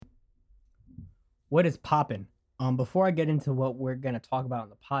What is poppin'? Before I get into what we're gonna talk about in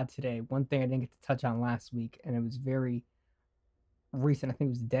the pod today, one thing I didn't get to touch on last week, and it was very recent. I think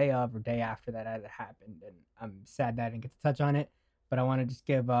it was the day of or day after that had happened, and I'm sad that I didn't get to touch on it. But I want to just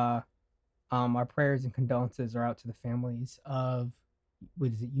give our prayers and condolences are out to the families of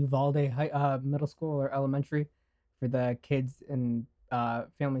what is it, Uvalde Middle School or Elementary, for the kids and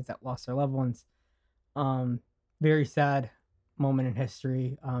families that lost their loved ones. Um, Very sad moment in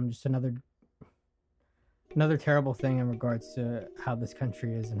history. Just another terrible thing in regards to how this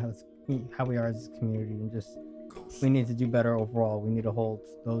country is and how we are as a community, and just we need to do better overall. We need to hold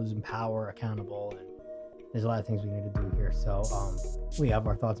those in power accountable, and there's a lot of things we need to do here. So we have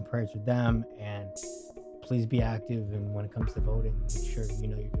our thoughts and prayers with them, and please be active. And when it comes to voting, make sure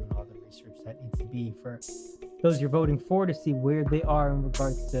you're doing all the research that needs to be for those you're voting for, to see where they are in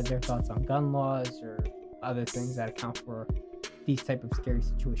regards to their thoughts on gun laws or other things that account for these type of scary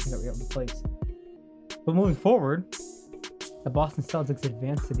situations that we have in place. But moving forward, the Boston Celtics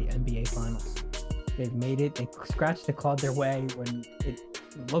advanced to the NBA Finals. They've made it. They scratched and clawed their way when it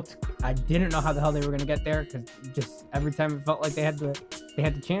looked. I didn't know how the hell they were going to get there, because just every time it felt like they had the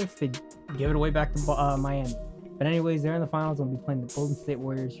chance, they give it away back to Miami. But anyways, they're in the finals and will be playing the Golden State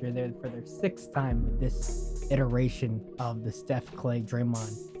Warriors, who are there for their sixth time with this iteration of the Steph, Clay,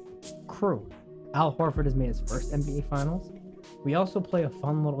 Draymond crew. Al Horford has made his first NBA Finals. We also play a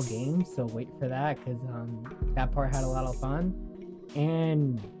fun little game, so wait for that, because that part had a lot of fun.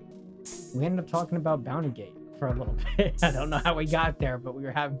 And we ended up talking about Bountygate for a little bit. I don't know how we got there, but we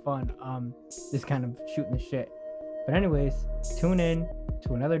were having fun, just kind of shooting the shit. But anyways, tune in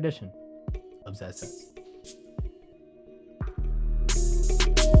to another edition of Zed Says.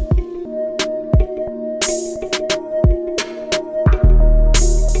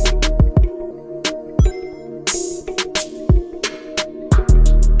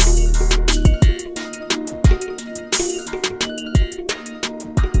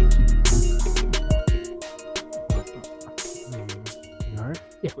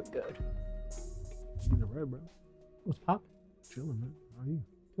 Yeah, we're good. You're right, bro. What's poppin'? Chilling, man. How are you?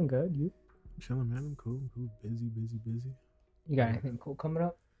 Doing good. You? Chilling, man. I'm cool. Busy. You got anything cool coming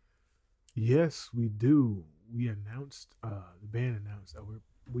up? Yes, we do. We announced, the band announced that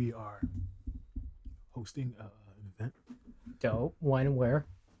we are hosting an event. Dope. When and where?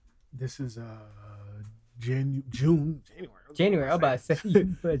 This is January. January. I'm about to say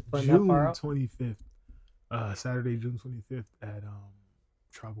you put that June far out. 25th. Saturday, June 25th at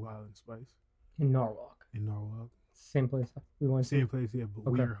Tropical Island Spice In Norwalk. in Norwalk. Same place we went to. Same place, yeah, but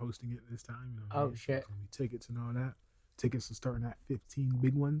we Okay. are hosting it this time. You know what I Oh, mean? shit. There's gonna be tickets and all that. Tickets are starting at 15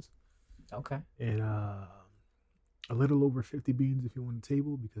 big ones. Okay. And a little over 50 beans if you want a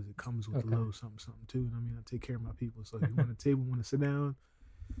table, because it comes with Okay. a little something too. And I mean, I take care of my people. So if you want a table, want to sit down,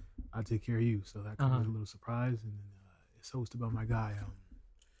 I take care of you. So that comes with a little surprise. And then it's hosted by my guy,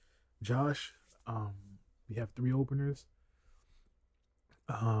 Josh. We have 3 openers.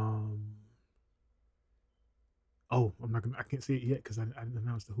 I can't say it yet because I didn't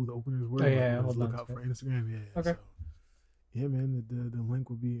announce who the openers were. Oh, yeah, but hold look on out to for Instagram. Yeah. Okay. So, yeah, man. The link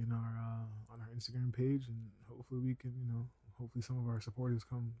will be in our on our Instagram page, and hopefully we can, hopefully some of our supporters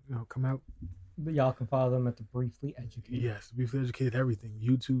come out. But y'all can follow them at the Briefly Educated. Yes, Briefly Educated, everything: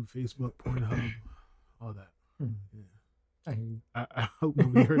 YouTube, Facebook, Pornhub, all that. Hmm. Yeah. I hear you. I hope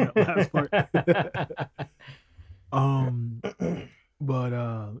nobody heard that last part. But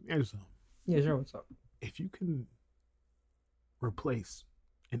here's something. Yeah, sure. What's up? If you can replace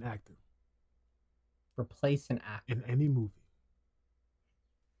an actor Replace an actor. in any movie,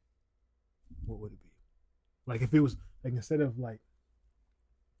 what would it be? Like, if it was like, instead of like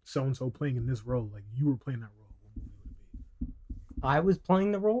so and so playing in this role, like you were playing that role, what movie would it be? I was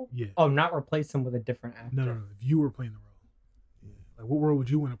playing the role? Yeah. Oh, not replace them with a different actor. No. If you were playing the role, yeah. Like, what role would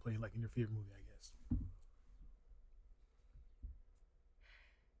you want to play, like in your favorite movie? I guess.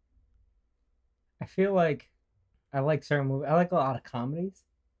 I feel like I like certain movies. I like a lot of comedies.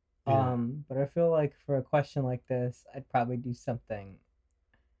 Yeah. But I feel like for a question like this, I'd probably do something.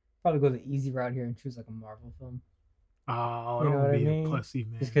 Probably go the easy route here and choose like a Marvel film. Oh, You know don't what I be mean? a pussy,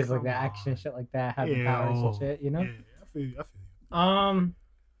 man. Just because like Come the action on. and shit like that, having Yeah, powers and shit, you know? Yeah, I feel you.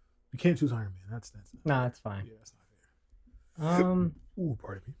 You can't choose Iron Man. That's not Nah, fair. it's fine. Yeah, that's not fair. Um, Ooh,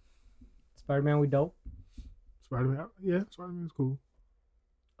 pardon me. Spider-Man, we dope. Spider-Man. Yeah, Spider-Man's cool.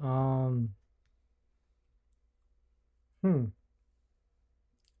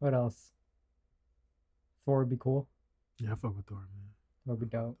 What else? Thor would be cool. Yeah, I fuck with Thor, man. Thor would be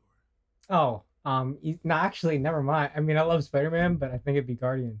dope. Oh, no, actually, never mind. I mean, I love Spider-Man, but I think it'd be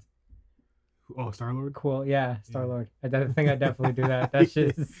Guardians. Oh, Star-Lord? Cool. Yeah, Yeah. Star-Lord. I think I definitely do that. That's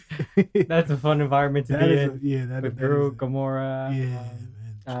just that's a fun environment to be in. With Groot, Gamora.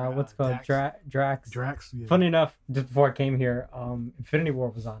 man. What's it called Drax. Drax, yeah. Funny enough, just before I came here, Infinity War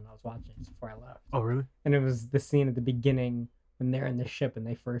was on. I was watching it just before I left. Oh, really? And it was the scene at the beginning when they're in the ship and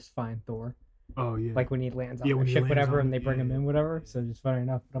they first find Thor. Oh, yeah. Like when he lands on the ship, whatever, and they bring him in, whatever. So just funny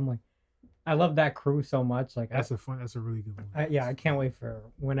enough. But I'm like, I love that crew so much. Like that's a really good one. I can't wait for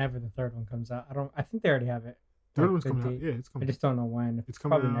whenever the third one comes out. I think they already have it. Third one's coming out. Yeah, it's coming. I just don't know when. It's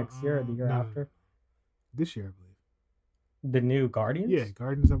coming probably out, next year or the year after. This year, I believe. The new Guardians? Yeah,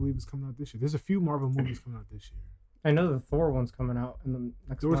 Guardians, I believe, is coming out this year. There's a few Marvel movies coming out this year. I know the Thor one's coming out in the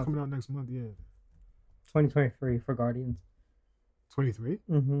next month. Thor's coming out next month, yeah. 2023 for Guardians. 23?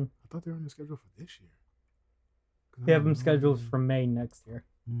 Mm-hmm. I thought they were on the schedule for this year. They have them scheduled for May next year.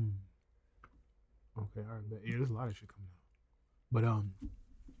 Okay, all right. But yeah, there's a lot of shit coming out.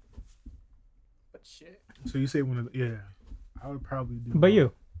 But shit. So you say I would probably do. But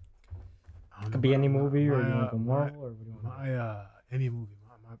you? It could be any movie, or you want to go Marvel, or what do you want? Any movie.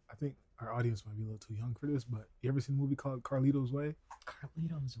 I think our audience might be a little too young for this, but you ever seen a movie called Carlito's Way?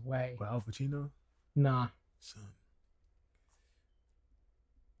 Carlito's Way. By Al Pacino? Nah. Son.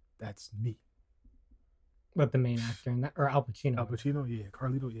 That's me. But the main actor in that, or Al Pacino? Al Pacino, yeah.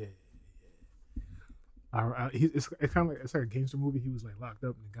 Carlito, yeah. It's kind of like a gangster movie. He was like locked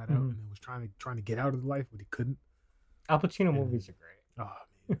up and got out, and then was trying to get out of the life, but he couldn't. Al Pacino movies are great. Oh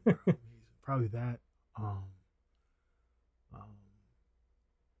man, bro, probably that.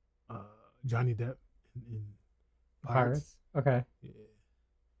 Johnny Depp in Pirates. Okay. Yeah.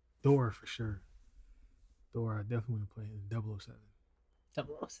 Thor for sure. Thor, I definitely want to play in 007. 007.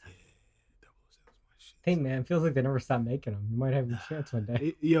 Yeah, 007's my shit. Hey man, it feels like they never stop making them. You might have a chance one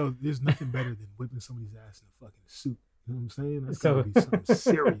day. There's nothing better than whipping somebody's ass in a fucking suit. You know what I'm saying? That's gotta be something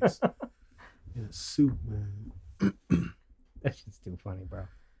serious in a suit, man. That shit's too funny, bro.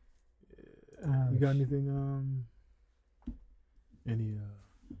 You got anything?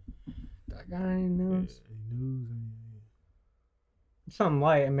 I got any news? Any news? Something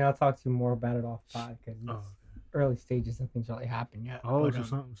light. I mean, I'll talk to you more about it off pod because early stages. Nothing's really happened yet. Oh, but,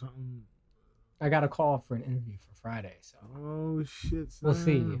 something. I got a call for an interview for Friday. So. Oh shit! We'll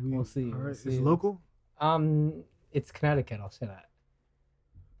see. We'll see. All right. Is it local? It's Connecticut. I'll say that.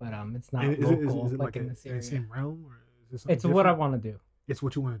 But it's not local. Is it like in this area? In the same realm, or is it's what I want to do. It's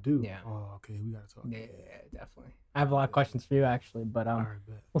what you want to do. Yeah. Oh, okay. We gotta talk. Yeah, definitely. I have a lot of questions for you actually, but all right,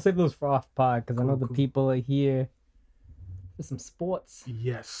 we'll save those for off pod because I know the people are here for some sports.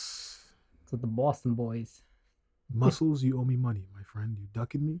 Yes. So the Boston boys. Muscles, you owe me money, my friend. You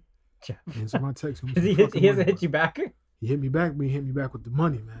ducking me? Jeff. Answer my text. He hasn't hit you back? He hit me back, but he hit me back with the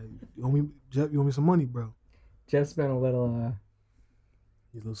money, man. Jeff, you owe me some money, bro. Jeff's been a little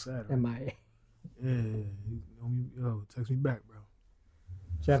he's a little sad, right? MIA. Yeah, text me back, bro.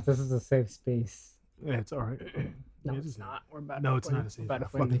 Jeff, this is a safe space. Yeah, it's all right. No, it's not. We're about no, it's not a safe space.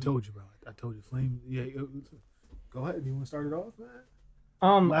 I fucking told you, bro. I told you, Flame. Yeah, go ahead. Do you want to start it off,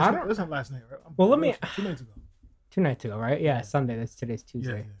 man? That's not last night, right? Well, let me. 2 nights ago. 2 nights ago, right? Yeah, Sunday. Today's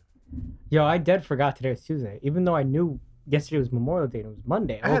Tuesday. Yeah. Yo, I dead forgot today was Tuesday, even though I knew yesterday was Memorial Day and it was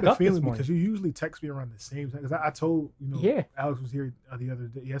Monday. I had a feeling because you usually text me around the same time. Because I told Alex was here the other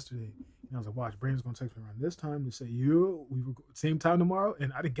day, yesterday, and I was like, "Watch, Brandon's gonna text me around this time to say we were same time tomorrow,"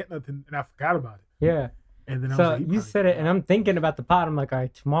 and I didn't get nothing, and I forgot about it. Yeah. And then so you said it, and I'm thinking about the pod. I'm like, all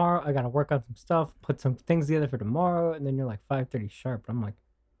right, tomorrow I gotta work on some stuff, put some things together for tomorrow, and then you're like 5:30 sharp. I'm like,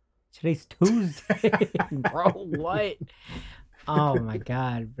 today's Tuesday, bro. What? Oh my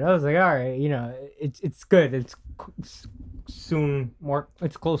god! But I was like, all right, it's good. It's soon more.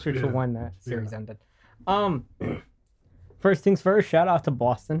 It's closer to when that series ended. First things first. Shout out to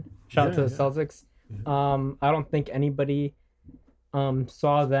Boston. Shout out to the Celtics. Yeah. I don't think anybody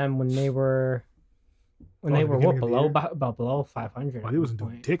saw them when they were below 500. Well, they wasn't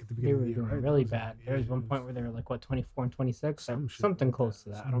doing dick at the beginning of the year. They were doing really bad. There was one point where they were like 24 and 26, something close to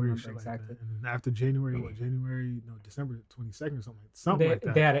that. I don't remember exactly. And after December 22nd or something like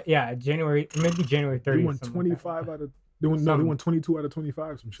that. They had January 30th. They won 25 out of. They won 22 out of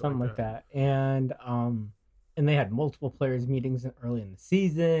 25, something like that. And they had multiple players meetings early in the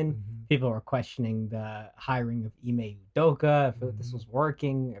season. Mm-hmm. People were questioning the hiring of Ime Udoka, if this was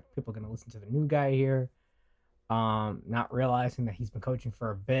working, if people are going to listen to the new guy here. Not realizing that he's been coaching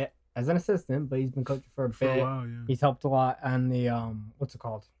for a bit as an assistant, but he's been coaching for a bit. A while, yeah. He's helped a lot on the what's it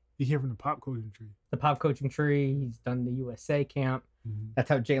called? He came from the pop coaching tree. The pop coaching tree. He's done the USA camp. Mm-hmm. That's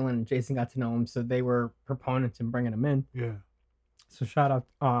how Jalen and Jason got to know him. So they were proponents in bringing him in. Yeah. So shout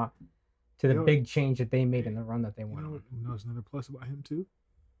out to the big change that they made in the run that they went on. You know, there's another plus about him too.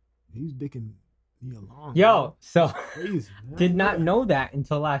 He's dicking me along. Yo, so Crazy, man. did not know that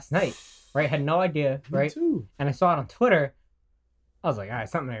until last night. Right, had no idea. Me Right, too. and I saw it on Twitter. I was like, all right,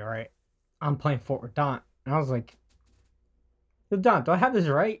 something ain't right. I'm playing Fort with Don, and I was like, yo, Don, do I have this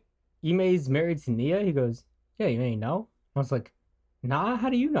right? Ymai's married to Nia. He goes, yeah, you ain't know. I was like, nah, how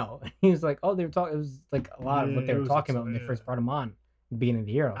do you know? And he was like, oh, they were talking. It was like a lot of what they were talking about when they first brought him on at the beginning of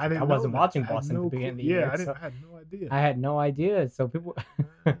the year. I wasn't watching Boston at the beginning of the year. I had no idea. I had no idea. So people,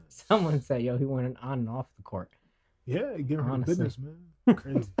 someone said, yo, he went on and off the court. Yeah, giving her business, man.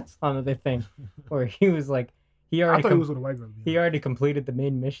 Crazy. That's another thing where he was like, he already he was with a white girl. He already completed the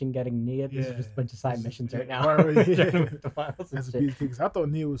main mission, getting Nia. This is just a bunch of side missions right now. That's a piece because I thought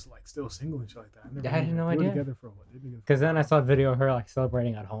Nia was like still single and shit like that. I had no idea. Together for what? Because then I saw a video of her like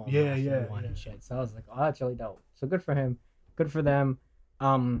celebrating at home. Yeah. And shit. So I was like, oh, that's really dope. So good for him. Good for them.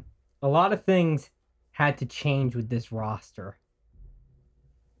 A lot of things had to change with this roster,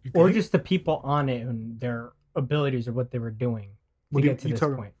 or just the people on it and their abilities or what they were doing to get to this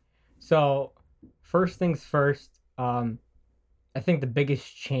point. So first things first, I think the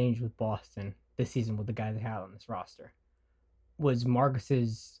biggest change with Boston this season with the guy they have on this roster was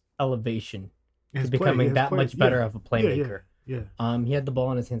Marcus's elevation to becoming that much better of a playmaker. Yeah. He had the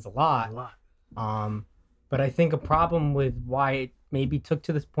ball in his hands a lot. But I think a problem with why it maybe took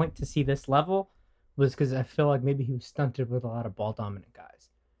to this point to see this level was because I feel like maybe he was stunted with a lot of ball dominant guys.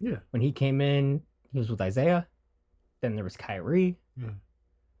 Yeah. When he came in, he was with Isaiah. Then there was Kyrie. Yeah.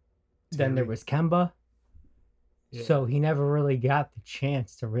 Then there was Kemba. Yeah. So he never really got the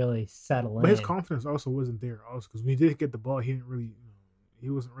chance to really settle in. But his confidence also wasn't there also because when he did get the ball, he didn't really, he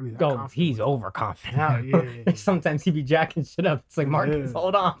wasn't really that confident. He's overconfident. Yeah. Sometimes he be jacking shit up. It's like, Marcus,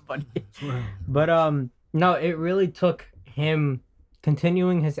 hold on, buddy. But no, it really took him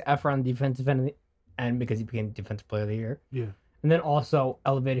continuing his effort on the defensive end and because he became Defensive Player of the Year. Yeah. And then also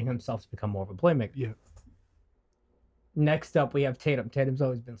elevating himself to become more of a playmaker. Yeah. Next up, we have Tatum. Tatum's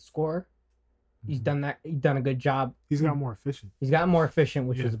always been a scorer. He's done that. He's done a good job. He's got more efficient.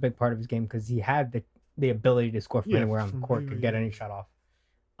 Which was a big part of his game because he had the ability to score from anywhere on the court, could get any shot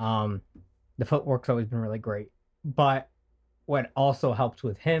off. The footwork's always been really great. But what also helped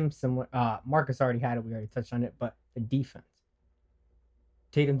with him, similar, Marcus already had it. We already touched on it, but the defense.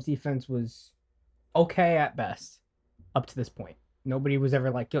 Tatum's defense was okay at best up to this point. Nobody was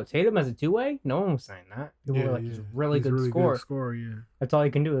ever like, yo, Tatum as a two-way? No one was saying that. People were like, he's a really good scorer. That's all he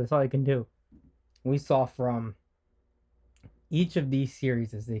can do. We saw from each of these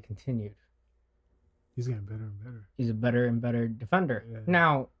series as they continued. He's getting better and better. He's a better and better defender. Yeah.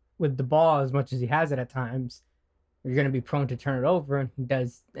 Now, with the ball, as much as he has it at times, you're going to be prone to turn it over, and he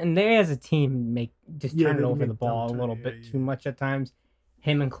does. And they, as a team, turn it over the ball a little bit too much at times.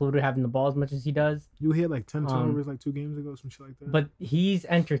 Him included, having the ball as much as he does. You had like 10 turnovers like 2 games ago, some shit like that. But he's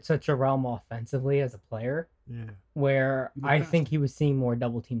entered such a realm offensively as a player, where I think he was seeing more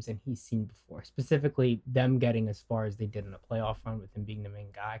double teams than he's seen before. Specifically, them getting as far as they did in a playoff run with him being the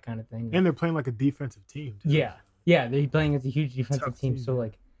main guy, kind of thing. And they're playing like a defensive team, too. Yeah, they're playing as a huge defensive team. So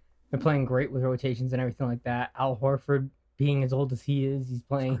like, they're playing great with rotations and everything like that. Al Horford, being as old as he is, he's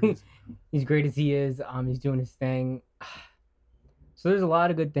playing. He's great as he is. He's doing his thing. So there's a lot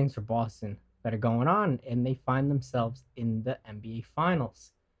of good things for Boston that are going on, and they find themselves in the NBA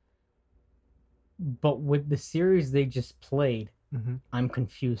Finals. But with the series they just played, I'm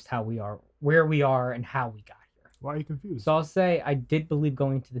confused where we are, and how we got here. Why are you confused? So I'll say I did believe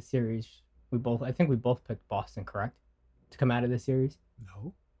going into the series, I think we both picked Boston, correct? To come out of the series?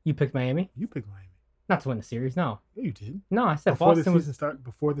 No. You picked Miami? You picked Miami. Not to win the series, no. Yeah, you did. No, I said before Boston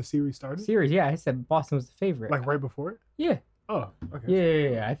before the series started? I said Boston was the favorite. Like right before it? Yeah. Oh,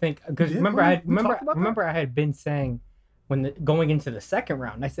 okay. Yeah. I think because remember I had been saying going into the second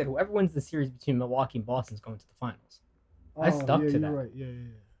round, I said whoever wins the series between Milwaukee and Boston is going to the finals. I stuck to that. Right. Yeah.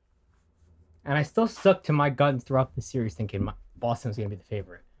 And I still stuck to my guns throughout the series, thinking Boston was going to be the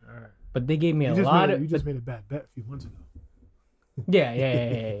favorite. All right. But they gave me you just made a bad bet a few months ago.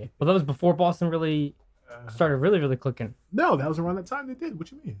 Yeah. Well, that was before Boston really started really clicking. No, that was around that time they did.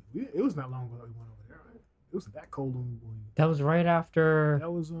 What you mean? It was not long ago that we went over there, right? It wasn't that cold when we went. That was right after.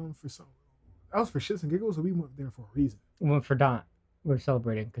 That was That was for shits and giggles, so we went there for a reason. We went for Don. We were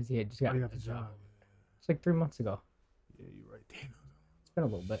celebrating because he had just got the job. Yeah. It's like 3 months ago. Yeah, you're right. Damn. It's been a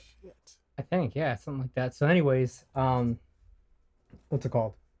little bit. Shit. I think, yeah, something like that. So, anyways, what's it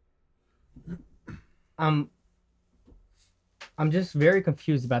called? I'm just very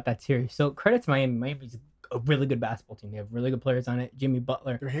confused about that series. So, credit to Miami. Miami's a really good basketball team. They have really good players on it. Jimmy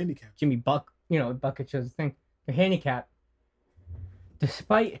Butler. They're handicapped. Jimmy Bucket shows the thing. They're handicapped.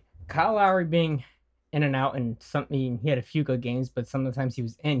 Despite Kyle Lowry being in and out, and something he had a few good games, but sometimes he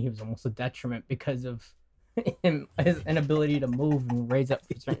was almost a detriment because of his inability to move and raise up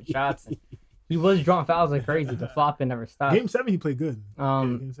for certain shots. And he was drawing fouls like crazy. The flopping never stopped. Game 7, he played good.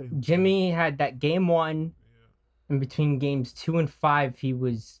 Jimmy had that game 1. In between games 2 and 5, he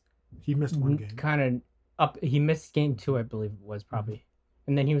missed one game. Kind of up. He missed game 2, I believe it was probably. Mm-hmm.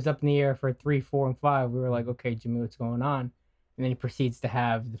 And then he was up in the air for 3, 4, and 5. We were like, okay, Jimmy, what's going on? And then he proceeds to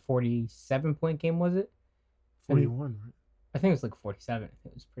have the 47-point game, was it? 41, right? I think it was like 47.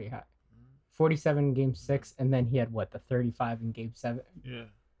 It was pretty high. 47 in game 6, and then he had the 35 in game 7. Yeah.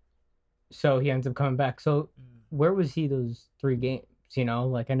 So he ends up coming back. So where was he those 3 games? I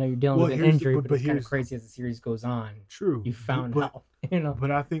know you're dealing with an injury, but it's kind of crazy as the series goes on. True. You found help,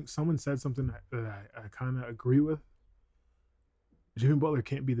 But I think someone said something that I kind of agree with. Jimmy Butler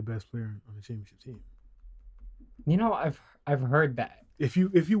can't be the best player on the championship team. I've heard that. If you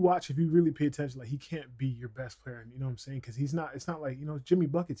really pay attention, he can't be your best player. You know what I'm saying? Because he's not. It's not like Jimmy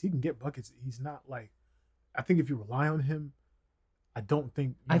buckets. He can get buckets. He's not like. I think if you rely on him, I don't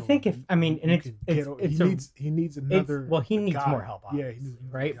think. He needs another. He needs more help. Yeah, he needs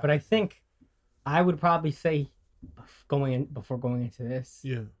right. But I think I would probably say before going into this.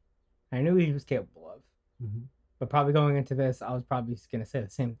 Yeah. I knew he was capable of. Mm-hmm. But probably going into this, I was probably going to say the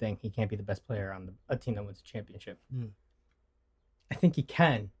same thing. He can't be the best player on a team that wins a championship. Yeah. I think he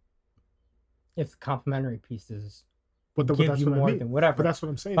can if the complementary pieces give you more than whatever. But that's what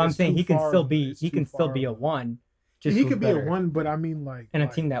I'm saying. But I'm saying he can still be a 1. He could be a 1, but I mean a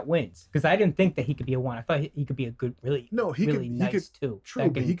team that wins. Because I didn't think that he could be a 1. I thought he could be a good, really nice 2. True,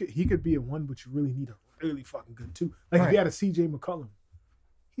 but he could be a 1, but you really need a really fucking good 2. Like if you had a CJ McCollum,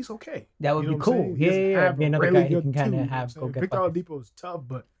 he's okay. That would be cool. Yeah. Be another guy he can kind of have go get Victor Oladipo is tough,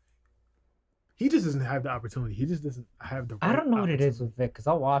 but he just doesn't have the opportunity. He just doesn't have the. I don't know what it is with Vic because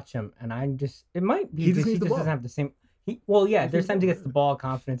I'll watch him and it might be he just doesn't have the same. There's times he gets the ball,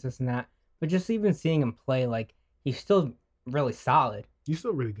 confidence, this and that, but just even seeing him play, he's still really solid. He's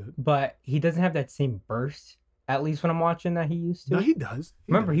still really good, but he doesn't have that same burst. At least when I'm watching that he used to. No, he does.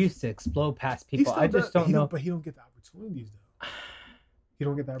 He used to explode past people. I just don't know. But he don't get the opportunities though. He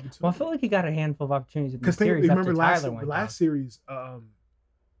don't get the opportunity. Well, I feel like he got a handful of opportunities in the series. Remember last series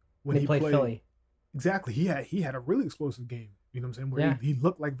when he played Philly. Exactly. He had a really explosive game. You know what I'm saying? Where he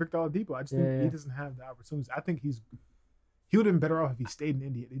looked like Victor Oladipo. I just think he doesn't have the opportunities. I think he would have been better off if he stayed in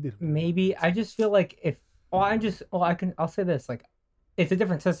India. He did. Maybe. I just feel like I'll say this, it's a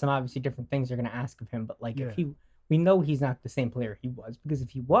different system, obviously different things are gonna ask of him, but we know he's not the same player he was, because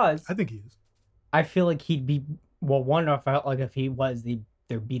if he was, I think he is. I feel like he'd be if he was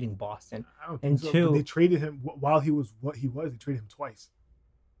they're beating Boston. I don't think so. 2, they traded him while he was what he was. They traded him twice.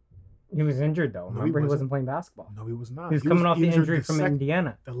 He was injured though. Remember, he wasn't playing basketball. No, he was not. He was coming off the injury from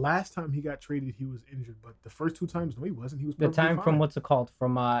Indiana. The last time he got traded, he was injured, but the first 2 times, no, he wasn't. He was the time fine. From what's it called?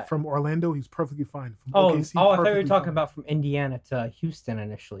 From Orlando, he's perfectly fine. From OKC, I thought you were talking about from Indiana to Houston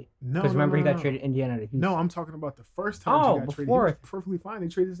initially. No, because remember he got traded Indiana to Houston. No, I'm talking about the first time he got traded. He was perfectly fine. They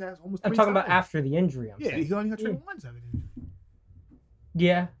traded his ass almost. I'm talking about after the injury. He only got traded once after the injury.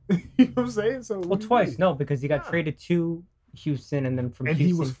 Yeah. You know what I'm saying? So twice. No, because he got traded to Houston, and then from Houston,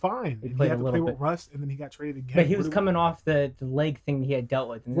 he was fine. He had to play with Russ, and then he got traded again. But he was coming off the leg thing he had dealt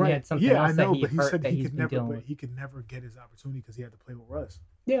with, and then he had something else that he hurt that he's been dealing with. He could never get his opportunity because he had to play with Russ.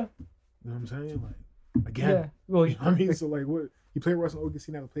 Yeah. You know what I'm saying? Again. Yeah. Well, you know what I mean? So what? He played Russ in OKC,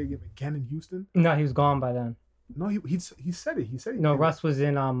 now to play again in Houston? No, he was gone by then. No, he said it. He said it. No, Russ was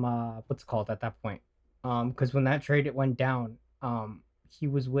in what's it called at that point? Because when that trade went down, he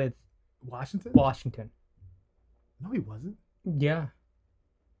was with Washington. No, he wasn't. Yeah.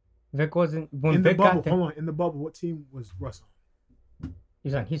 Vic wasn't when in Vic the bubble. got there. Hold on, in the bubble, what team was Russ on? He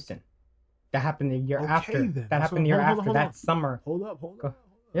was on Houston. That happened the year after. Then. That happened the year after that summer. Hold up.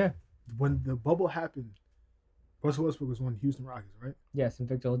 Yeah. When the bubble happened, Russell Westbrook was on Houston Rockets, right? Yes, and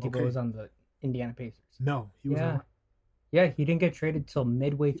Victor Oladipo was on the Indiana Pacers. No, he was on. Yeah, he didn't get traded till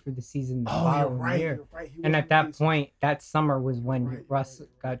midway through the season. You're right. And at that point, that summer was when Russ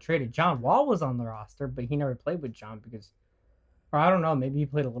got traded. John Wall was on the roster, but he never played with John because. Or I don't know, maybe he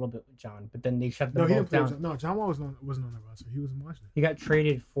played a little bit with John, but then they shut them both down. No, John Wall wasn't on the roster. He was in Washington. He got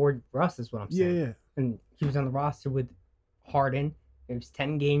traded for Russ, is what I'm saying. Yeah. And he was on the roster with Harden. It was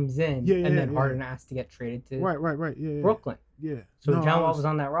 10 games in, and then Harden asked to get traded to Brooklyn. Yeah. So John Wall was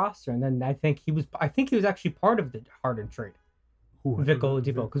on that roster, and then I think he was actually part of the Harden trade. Vic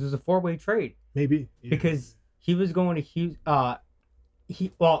Oladipo, because it was a 4-way trade. Maybe. Yeah. Because he was going to Houston.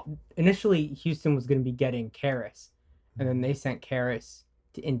 Initially Houston was going to be getting Karras. And then they sent Karras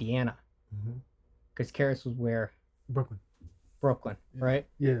to Indiana. Because Karras was where? Brooklyn. Brooklyn, right?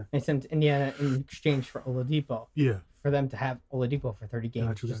 Yeah. And he sent to Indiana in exchange for Oladipo. Yeah. For them to have Oladipo for 30 games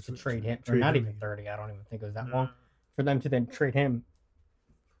Gotcha, just to gotcha, trade him, or trade not him even again. 30. I don't even think it was that Nah. long. For them to then trade him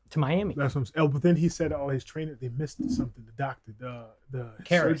to Miami. That's what I'm saying. Oh, but then he said, "Oh, his trainer, they missed something. The doctor, the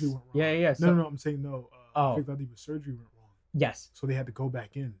Karras. surgery went wrong." Yeah. No. I'm saying no. Oh. Victor Oladipo's surgery went wrong. Yes. So they had to go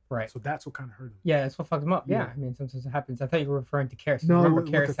back in. Right. So that's what kind of hurt him. Yeah, that's what fucked him up. Yeah. Yeah. I mean, sometimes it happens. I thought you were referring to Karras. No, remember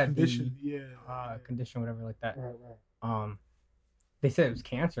with Karras the had condition. the condition, whatever like that. Right. They said it was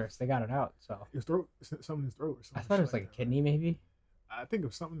cancerous. They got it out. So His throat, something in his throat. Or something. I thought it was like a kidney, maybe. I think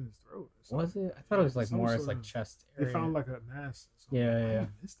of something in his throat. Was it? I thought it was like more as like chest area. They found like a mass. Yeah. I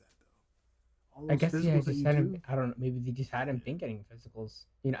missed that though. I guess yeah, just had him. I don't know. Maybe they just had him been getting physicals.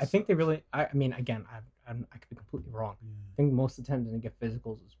 You know, I think they really. I mean, again, I could be completely wrong. Yeah. I think most of the times when they get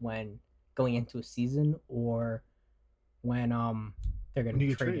physicals is when going into a season or when they're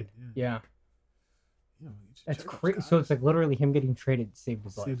getting traded. Yeah. That's crazy. So it's like literally him getting traded saved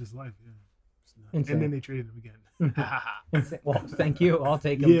his life. Saved his life. Yeah. And then they traded him again. Well, thank you. I'll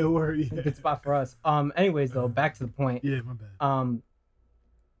take him. Yeah, word. Yeah. Good spot for us. Anyways, though, back to the point. Yeah, my bad.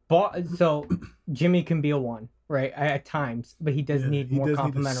 So Jimmy can be a 1, right? At times, but he does need more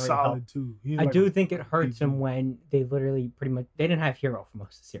complimentary help. Too. I do think it hurts him when they literally pretty much they didn't have Hero for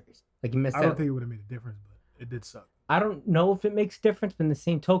most of the series. Like he missed. I don't think it would have made a difference, but it did suck. I don't know if it makes a difference, but in the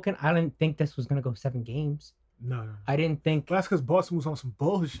same token, I didn't think this was gonna go 7 games. No. I didn't think. Well, that's because Boston was on some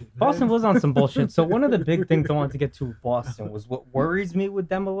bullshit. Man. Boston was on some bullshit. So one of the big things I wanted to get to with Boston was what worries me with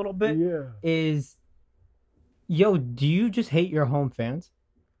them a little bit. Yeah. Is, do you just hate your home fans?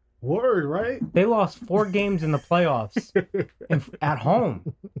 Word, right? They lost 4 games in the playoffs at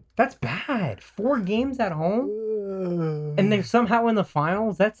home. That's bad. 4 games at home, and they're somehow in the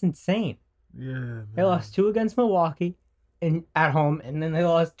finals. That's insane. Yeah, man. They lost 2 against Milwaukee, and at home, and then they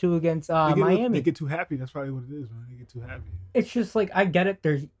lost 2 against Miami. They get too happy. That's probably what it is, man. They get too happy. It's just like I get it.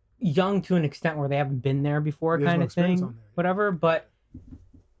 They're young to an extent where they haven't been there before, kind of thing. Whatever, but.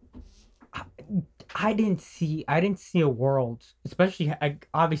 I didn't see a world, especially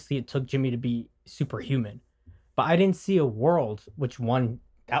obviously it took Jimmy to be superhuman, but I didn't see a world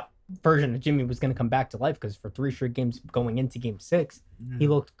that version of Jimmy was going to come back to life because for 3 straight games going into game 6,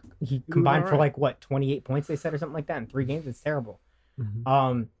 he combined for like 28 points they said or something like that in 3 games. It's terrible.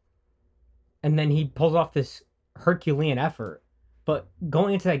 Mm-hmm. And then he pulls off this Herculean effort, but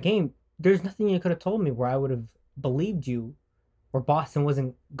going into that game, there's nothing you could have told me where I would have believed you. Where Boston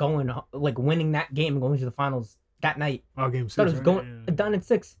wasn't winning that game and going to the finals that night. Oh, game 6. Thought it was done in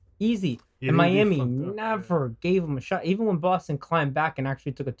 6, easy. Yeah, and Miami never gave them a shot. Even when Boston climbed back and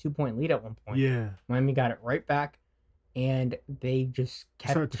actually took a 2-point lead at one point. Yeah, Miami got it right back, and they just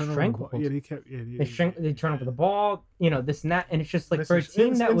kept strangled. Yeah, they kept. They turn over the ball, this and that, and it's just like for a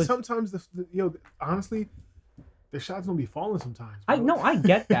team that was. Sometimes honestly. The shots don't be falling sometimes. Bro. I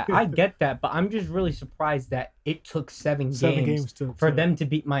get that. But I'm just really surprised that it took 7 games for them to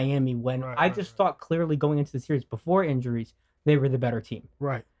beat Miami when I just thought clearly going into the series before injuries, they were the better team.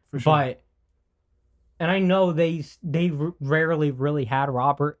 Right, for sure. And I know they rarely really had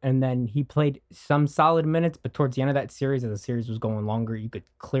Robert, and then he played some solid minutes, but towards the end of that series, as the series was going longer, you could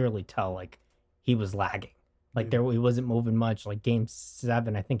clearly tell like he was lagging. Like he wasn't moving much. Like game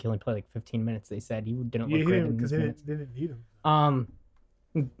 7, I think he only played like 15 minutes. They said he didn't look great in these minutes. They didn't need him.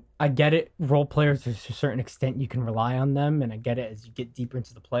 I get it. Role players, to a certain extent, you can rely on them, and I get it. As you get deeper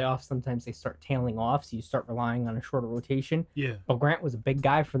into the playoffs, sometimes they start tailing off, so you start relying on a shorter rotation. Yeah. But Grant was a big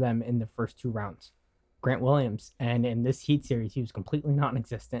guy for them in the first 2 rounds. Grant Williams, and in this Heat series, he was completely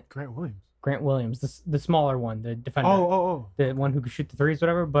non-existent. Grant Williams, the smaller one, the defender. The one who could shoot the threes,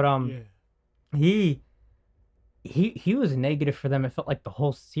 whatever. But He was a negative for them. It felt like the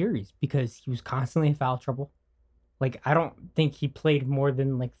whole series because he was constantly in foul trouble. Like I don't think he played more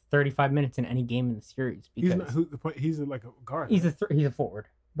than like 35 minutes in any game in the series. Because he's like a guard. He's a forward,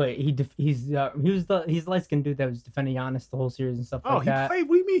 but he's the light skinned dude that was defending Giannis the whole series and stuff like that. Played.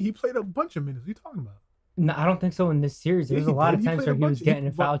 What do you mean? He played a bunch of minutes. What are you talking about? No, I don't think so in this series. There was a lot of times where he was getting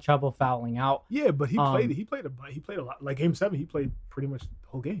in foul trouble, fouling out. Yeah, but he played a lot. Like game 7, he played pretty much the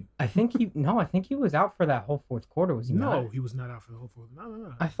whole game. I think he was out for that whole 4th quarter. Was he not? No, he was not out for the whole 4th.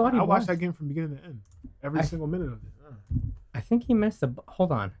 No. I thought he was. I watched that game from beginning to end. Every single minute of it. I think he missed a...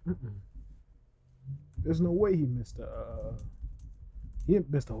 Hold on. There's no way he missed he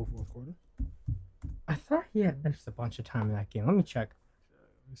didn't miss the whole 4th quarter. I thought he had missed a bunch of time in that game. Let me check.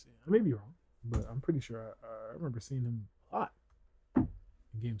 Let me see. I may be wrong, but I'm pretty sure I remember seeing him a lot in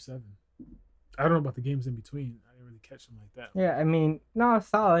game 7. I don't know about the games in between. I didn't really catch him like that. Yeah, I mean, no,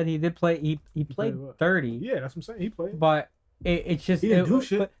 solid. He did play. He played 30. Yeah, that's what I'm saying. He played. But It's just He didn't do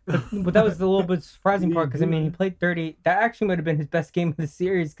shit. But that was the little bit surprising He part because I didn't mean do he that. played 30. That actually might have been his best game of the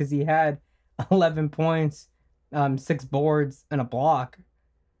series because he had 11 points, 6 boards, and a block.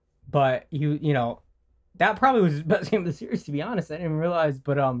 But you know that probably was his best game of the series to be honest. I didn't realize,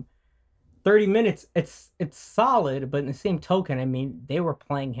 but 30 minutes it's solid, but in the same token, I mean they were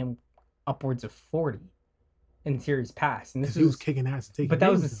playing him upwards of 40 in series past, and this Because he was was kicking ass and taking but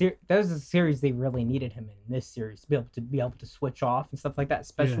that was names, that was a series they really needed him in this series to be able to switch off and stuff like that,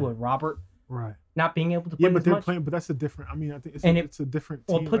 especially Yeah. with Robert right? not being able to Yeah, play but as they're much. playing. But that's a different. I mean, I think And it's a different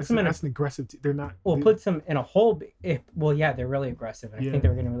well, team. puts them in That's an aggressive team. They're not. well they- puts them in a hole. Well, yeah, they're really aggressive, and I Yeah. think they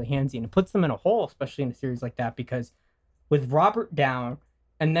were getting really handsy, and it puts them in a hole, especially in a series like that, because with Robert down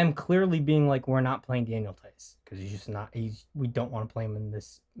and them clearly being like, we're not playing Daniel Tice because he's just not. We don't want to play him in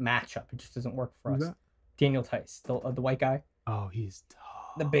this matchup. It just doesn't work for Who's us. that? Daniel Tice, the white guy, Oh, he's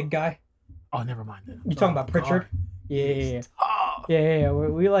tough. the big guy. Oh, never mind that. You talking about the Pritchard? guard. Yeah, He's yeah. tough. Yeah.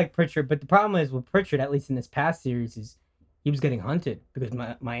 We like Pritchard, but the problem is with Pritchard, at least in this past series, is he was getting hunted because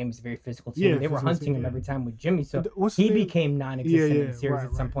Miami's a very physical team. Yeah, They were physical hunting team, him yeah. every time with Jimmy, so What's he his name? became non-existent in the series right,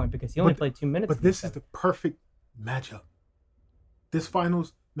 at some right. point because he only But- played 2 minutes. But this is the perfect matchup. This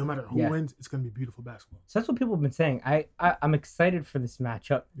finals, no matter who Yeah. wins, it's gonna be beautiful basketball. So that's what people have been saying. I'm excited for this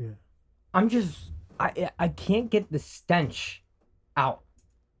matchup. Yeah. I'm just I can't get the stench out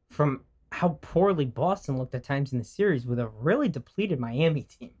from how poorly Boston looked at times in the series with a really depleted Miami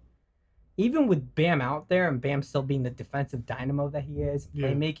team. Even with Bam out there and Bam still being the defensive dynamo that he is, Yeah.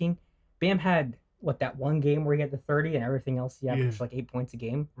 playmaking, Bam had that one game where he had the 30 and everything else he averaged like 8 points a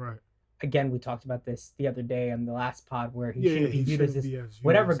game. Right. Again, we talked about this the other day on the last pod where he Yeah, shouldn't be viewed as this viewed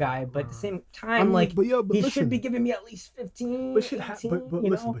whatever as- guy, but at the right. same I time, mean, like but he listen, should be giving me at least 15. But 18, but you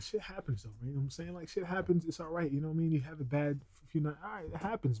listen, know? but shit happens though. You know what I'm saying? Like shit happens. It's all right. You know what I mean? You have a bad few nights. All right, it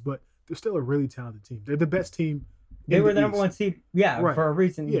happens. But they're still a really talented team. They're the best team. They in were the number East. one seed, yeah, Right. for a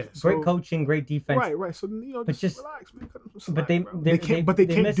reason. Yeah, Great so- coaching, great defense. Right. So you know, But just just- relax, man. Cut them some but slack, they- bro. they- can't. they- They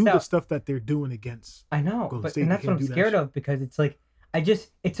they can't missed do the out. stuff that they're doing against. I know, Golden but State, and they that's what can't I'm do that scared shit. of because it's like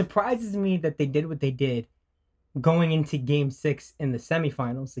it surprises me that they did what they did going into Game 6 in the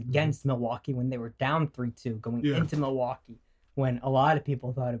semifinals against Milwaukee when they were down 3-2 going Yeah. into Milwaukee when a lot of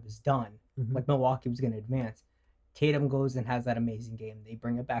people thought it was done, Mhm. like Milwaukee was going to advance. Tatum goes and has that amazing game. They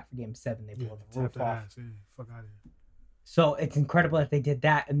bring it back for Game 7. They Yeah, blow the tap roof that off. ass. Yeah, fuck out of here. So it's incredible that they did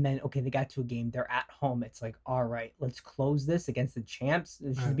that, and then they got to a game. They're at home. It's like, all right, let's close this against the champs.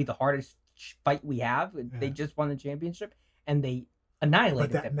 This should be the hardest fight we have. They Yeah. just won the championship, and they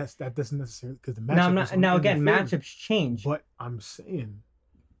annihilated But them. that doesn't necessarily because the matchup. Now, was in again, their favor. matchups change. But I'm saying,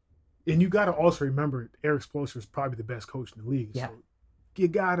 and you got to also remember, Eric Spoelstra is probably the best coach in the league. Yeah. So you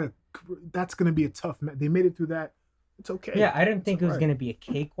gotta. That's gonna be a tough match. They made it through that. It's okay. Yeah, I didn't think it was alright. going to be a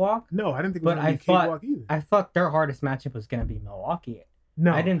cakewalk. No, I didn't think it But was gonna be a cakewalk either. I thought their hardest matchup was going to be Milwaukee.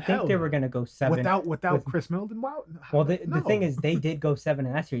 No, I didn't think hell they no. were going to go 7. without with- Chris Middleton. Wow. Well, the No. thing is, they did go 7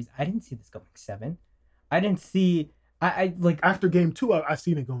 in that series. I didn't see this going 7. I didn't see. I like after game 2, I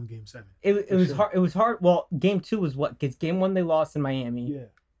seen it going game 7. it for was sure. hard. It was hard. Well, game 2 was what? Because game 1 they lost in Miami, Yeah.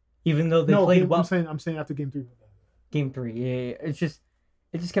 even though they No, played game, well. I'm saying after game 3. Game 3, yeah.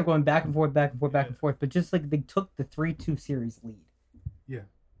 It just kept going back and forth, back and forth, back and forth. But just like they took the 3-2 series lead. Yeah.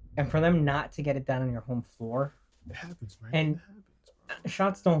 And for them not to get it down on your home floor, It happens, man. And- it happens, bro.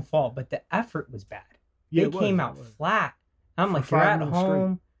 shots don't fall, but the effort was bad. Yeah, They it was, came it out was. flat. I'm For like, you're 5 at minutes straight.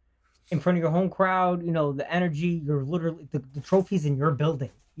 home, in front of your home crowd. You know the energy. You're literally the trophy's in your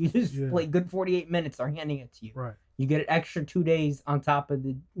building. You just Yeah. play good 48 minutes. They're handing it to you. Right. You get an extra 2 days on top of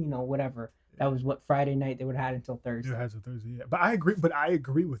the whatever. That was what Friday night they would have had until Thursday. It has a Thursday, yeah. But I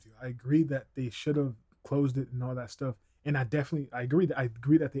agree with you. I agree that they should have closed it and all that stuff. And I agree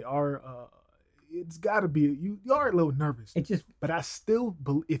that they are it's gotta be you are a little nervous. It just But I still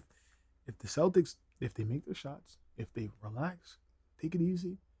believe if the Celtics, if they make their shots, if they relax, take it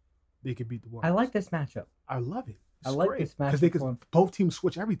easy, they could beat the Warriors. I like this matchup. I love it. I like this matchup they for could 'em. both teams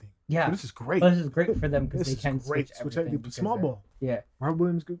switch everything. Yeah. So this is great. This is great for them because This they is can great. switch everything. because Small they're- ball. Yeah. Robert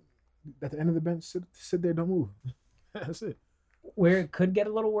Williams could, at the end of the bench, sit there, don't move. That's it. Where it could get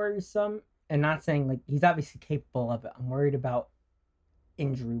a little worrisome, and not saying like he's obviously capable of it. I'm worried about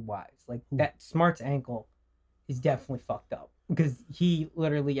injury wise. Like Who? that Smart's ankle is definitely fucked up because he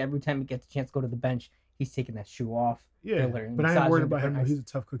literally every time he gets a chance to go to the bench, he's taking that shoe off. Yeah, literally but I ain't worried massaging about him. different He's a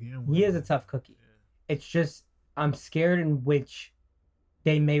tough cookie. I ain't worried He is a about tough cookie. him. It's just I'm scared in which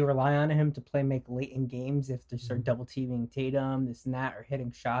they may rely on him to make late in games if they start Mhm. double teaming Tatum, this and that, or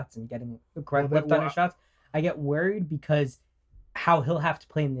hitting shots and getting the correct Well, lift on his shots. I get worried because how he'll have to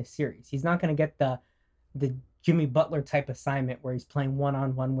play in this series. He's not going to get the Jimmy Butler type assignment where he's playing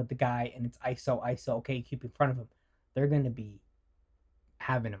one-on-one with the guy and it's ISO. Okay, you keep in front of him. they're going to be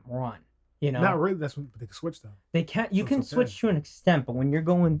having them run. You know, Not really. That's when they can switch though. they can't. You So can it's okay. switch to an extent, but when you're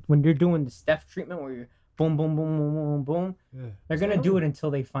doing the Steph treatment where you're boom, boom, boom, boom, boom, boom, Yeah. they're gonna do it until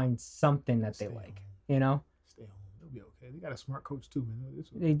they find something that they Stay like. home. You know, Stay home. They'll be okay. They got a smart coach too, man.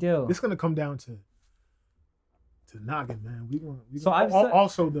 they do. It's gonna come down to noggin, man. We So gonna, I've said-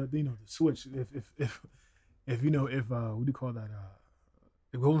 also the the switch. If what do you call that?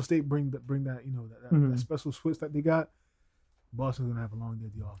 If Golden State bring that Mhm. that special switch that they got, Boston's gonna have a long day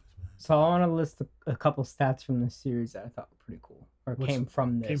at the office, man. So I want to list a couple stats from this series that I thought were pretty cool, or came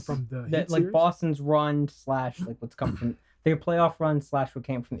from this. Came from the that Heat like series? Boston's run / like what's come from their playoff run / what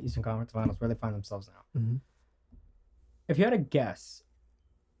came from the Eastern Conference Finals, where they find themselves now. Mhm. If you had to guess,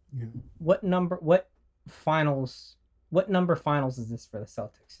 Yeah. what number finals is this for the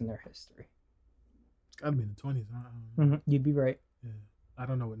Celtics in their history? It's gotta be in the 20s. I don't know. You'd be right. Yeah. I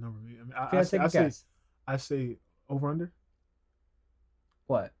don't know what number. I mean, If you had to take a guess, I say over under.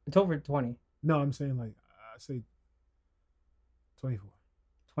 what? It's over 20, No, I'm saying like I say 24.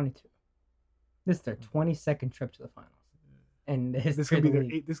 22. This is their 22nd trip to the finals, and the This history can of be the their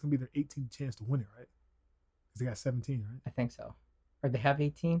league. This can be their 18th chance to win it, right? Because they got 17, right? I think so. Or they have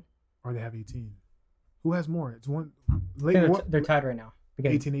 18. Or they have 18. Who has more? It's one. I Late, think they're tied right now.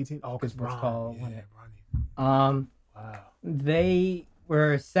 Because 18. Oh, because because what's called won it. Bronny. Wow. They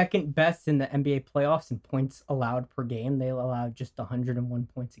were second best in the NBA playoffs in points allowed per game. They allowed just 101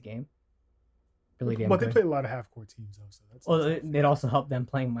 points a game. Really damn But they good. played a lot of half-court teams, though. So that's. Well, it also helped them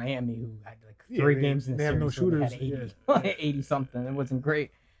playing Miami, who had like three games in the they have series. no where they shooters. had 80, Yeah. 80 something. It wasn't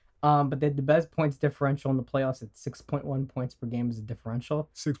great. But they had the best points differential in the playoffs at 6.1 points per game as a differential.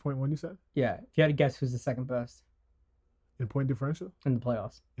 6.1, you said? Yeah. If you had to guess who's the second best In point differential in the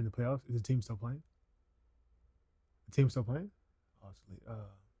playoffs. in the playoffs? Is the team still playing? The team still playing? Obviously.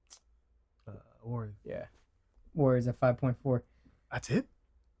 Warriors. Yeah. Warriors at 5.4. That's it?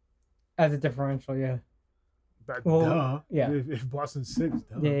 As a differential, yeah. Well, Well, yeah. If Boston's 6,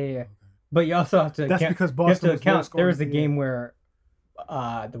 duh. Yeah. Okay. But you also have to That's account, because you have Boston to was low account there was a scoring, game where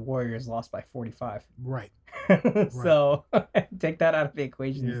the Warriors lost by 45. Right. So take that out of the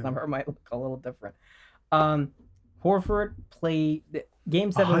equation. Yeah. This number might look a little different. Horford played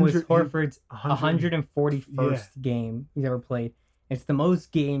game 7 was 100 Horford's 100 141st game he's ever played. It's the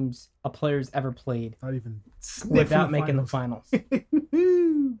most games a player's ever played Not even without making the finals.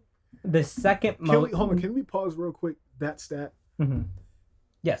 The second most. Hold on, can we pause real quick? That stat. Mhm.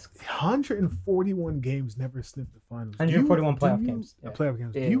 Yes, 141 games never sniffed the finals. 141 playoff games. Yeah. Playoff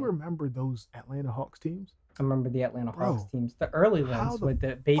games. Yeah. Do you remember those Atlanta Hawks teams? I remember the Atlanta Bro, Hawks teams, the early how ones the with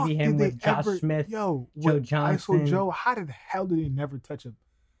the baby Fuck, him did they with Josh ever- Smith, Joe Joe Johnson. ISO Joe, how the hell did they never touch him?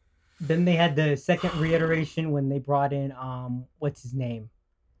 Then they had the second reiteration when they brought in what's his name?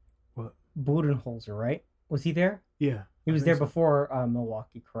 What? Budenholzer, right? Was he there? Yeah. He I was think there so. before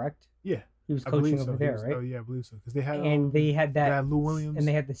Milwaukee, correct? Yeah. He was I coaching believe over so. there, He was- right? Oh yeah, I believe so. Because they had And they had they that had Lou Williams. and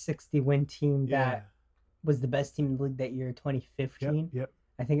they had the 60-win team yeah. that was the best team in the league that year, 2015. Yep.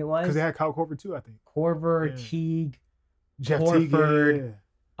 I think it was. Because they had Kyle Korver too, I think. Corver, Yeah. Teague, Jeff Horford, Teague.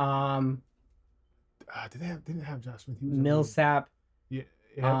 Yeah. They didn't have Josh Smith. He was Millsap. Yeah.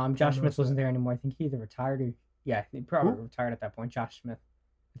 Josh Smith wasn't there anymore. I think he either retired or he probably Who? retired at that point. Josh Smith.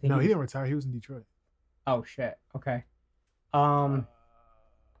 I think No, he was- didn't retire. He was in Detroit. Oh shit. Okay.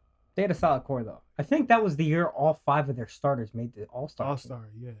 They had a solid core though. I think that was the year all 5 of their starters made the All-Star. All team, Star,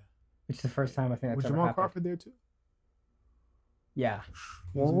 yeah. which is the first time I think that's Was ever Jamal happened. Crawford there too? Yeah.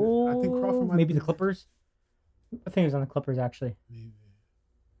 He was in- I think Crawford might maybe have the been- Clippers. I think he was on the Clippers actually. Maybe.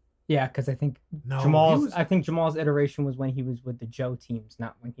 Yeah, because I think No, he Jamal's. was- I think Jamal's iteration was when he was with the Joe teams,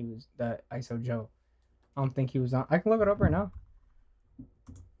 not when he was the ISO Joe. I don't think he was on. I can look it up right now.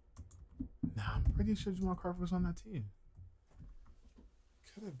 Nah, I'm pretty sure Jamal Crawford was on that team.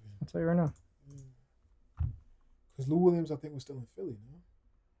 Could have been. I'll tell you right now. Because Lou Williams, I think, was still in Philly, no?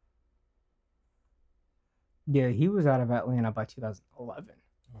 Yeah, he was out of Atlanta by 2011.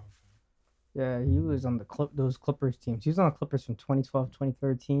 Oh, okay. Yeah, he was on those Clippers teams. He was on the Clippers from 2012,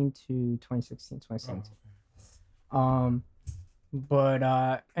 2013 to 2016, Oh, 2017. okay.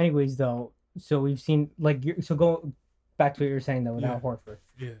 But anyways, though, so we've seen so go back to what you were saying though without Yeah. Horford.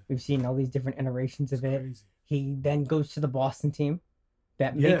 Yeah. We've seen all these different iterations It's of it. crazy. He then goes to the Boston team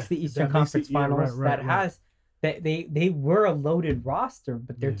that Yeah, makes the Eastern that makes Conference it- yeah, Finals. right, that right. has that they were a loaded roster,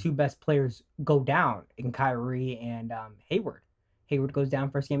 but their Yeah. 2 best players go down in Kyrie and Hayward. Hayward goes down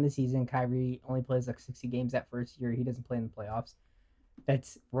first game of the season. Kyrie only plays like 60 games that first year. He doesn't play in the playoffs.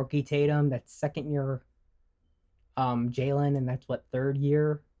 That's rookie Tatum. That's second year Jalen, and that's what, third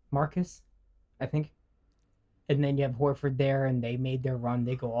year Marcus, I think. And then you have Horford there, and they made their run.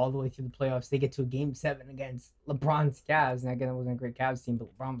 They go all the way through the playoffs. They get to a Game 7 against LeBron's Cavs. And again, it wasn't a great Cavs team, but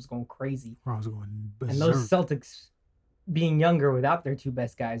LeBron was going crazy. LeBron was going berserk. And those Celtics, being younger without their two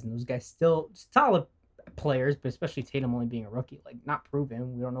best guys, and those guys still solid players, but especially Tatum only being a rookie, like not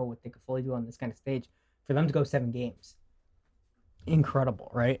proven. We don't know what they could fully do on this kind of stage. For them to go 7 games,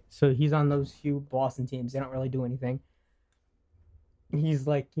 incredible, right? So he's on those few Boston teams. They don't really do anything. He's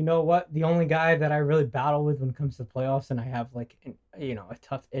like, you know what? The only guy that I really battle with when it comes to the playoffs, and I have like, a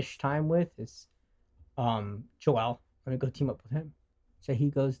tough-ish time with is, Joel. I'm gonna go team up with him. So he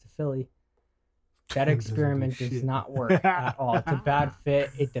goes to Philly. That experiment does not work at all. It's a bad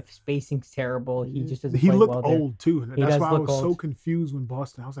fit. The spacing's terrible. He just doesn't. He looked well old too. That's why I was old. So confused when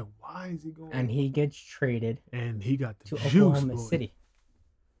Boston. I was like, why is he going? And he gets traded. And he got the to juice, Oklahoma City.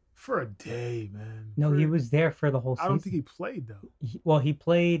 For a day, man. No, he was there for the whole season. I don't think he played though. He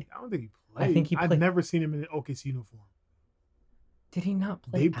played. I don't think he played. I think he played. I've never seen him in an OKC uniform. Did he not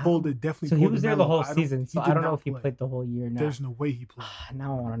play? They pulled it definitely. So he was there the whole season. So I don't know if he played the whole year. Now there's no way he played.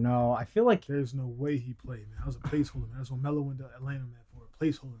 Now I want to know. I feel like there's no way he played. Man, that was a placeholder. Man. That's what Melo went to Atlanta, man, for a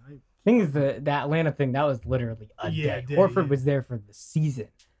placeholder. Thing is, the Atlanta thing that was literally a day. Horford was there for the season.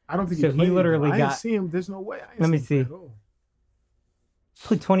 I don't think so. He literally I got. didn't see him. There's no way. Let me see.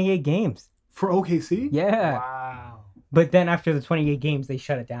 Played 28 games for OKC. Yeah. Wow. But then after the 28 games, they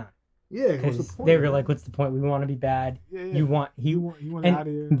shut it down. Yeah, because they were like, "What's the point? We want to be bad. Yeah. You want and out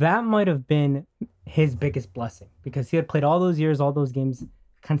of here." That might have been his biggest blessing because he had played all those years, all those games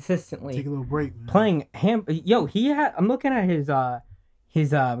consistently. Take a little break, man. Playing him, he had. I'm looking at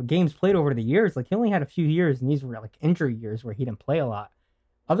his games played over the years. Like he only had a few years, and these were like injury years where he didn't play a lot.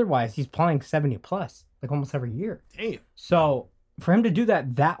 Otherwise, he's playing 70 plus, like almost every year. Damn. So for him to do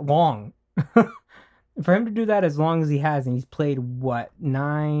that long, for him to do that as long as he has, and he's played what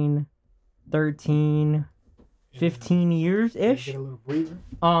 9. 13, 15 years-ish. Get a little breather.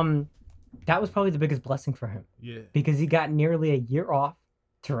 That was probably the biggest blessing for him. Yeah. Because he got nearly a year off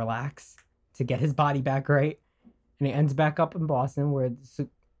to relax, to get his body back right. And he ends back up in Boston, where it's a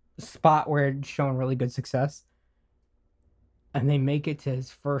spot where it's shown really good success. And they make it to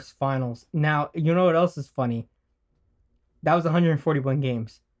his first finals. Now, you know what else is funny? That was 141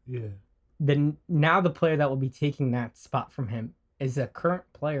 games. Yeah. Now the player that will be taking that spot from him is a current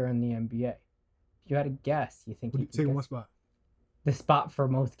player in the NBA. If you had to guess, you think he'd taking what spot? The spot for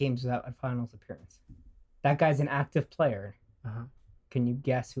most games without a finals appearance. That guy's an active player. Uh-huh. Can you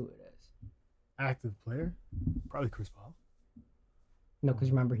guess who it is? Active player? Probably Chris Paul. No, because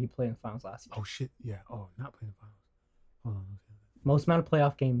remember he played in the finals last year. Oh shit! Yeah. Oh, not playing the finals. Hold on. Most amount of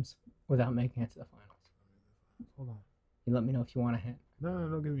playoff games without making it to the finals. Hold on. You let me know if you want a hint.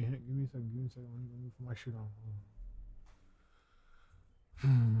 No. Give me a hint. Give me a second. Let me put my shit on.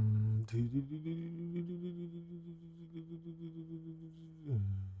 Playoff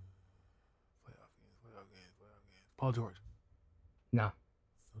games. Paul George. No.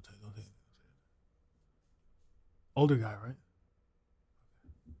 Don't take it. Older guy, right?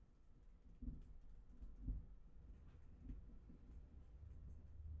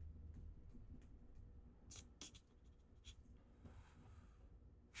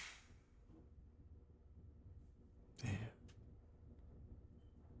 Damn.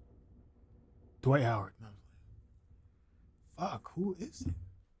 Dwight Howard. No. Fuck, who is it?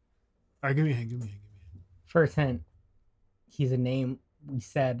 All right, give me a hint. First hint. He's a name we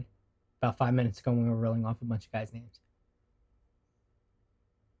said about 5 minutes ago when we were reeling off a bunch of guys' names.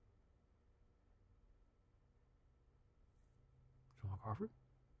 Jamal Crawford?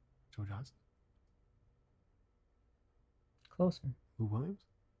 Joe Johnson? Closer. Lou Williams?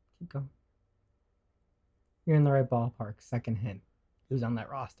 Keep going. You're in the right ballpark. Second hint. He was on that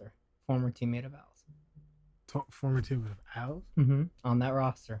roster. Former teammate of Al's. Former teammate of Al's? Mm-hmm. On that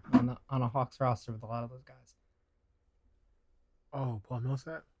roster. On a Hawks roster with a lot of those guys. Oh, Paul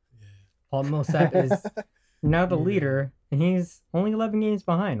Millsap? Yeah. Paul Millsap is now the leader, and he's only 11 games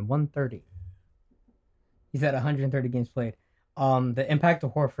behind, 130. He's at 130 games played. The impact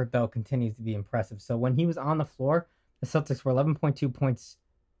of Horford, though, continues to be impressive. So when he was on the floor, the Celtics were 11.2 points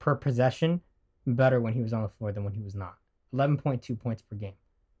per possession, better when he was on the floor than when he was not. 11.2 points per game.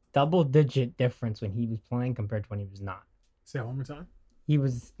 Double-digit difference when he was playing compared to when he was not. Say that one more time.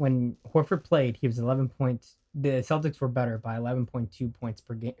 When Horford played, he was 11 points. The Celtics were better by 11.2 points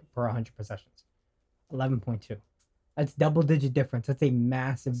per game per 100 possessions. 11.2. That's double-digit difference. That's a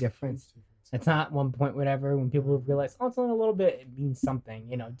massive difference. It's not 1 point whatever. When people realize, it's only a little bit, it means something.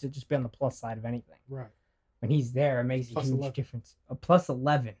 To just be on the plus side of anything. Right. When he's there, it makes a huge 11. difference. A plus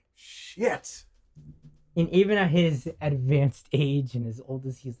 11. Shit. And even at his advanced age and as old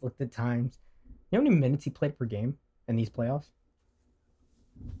as he's looked at times, You know how many minutes he played per game in these playoffs?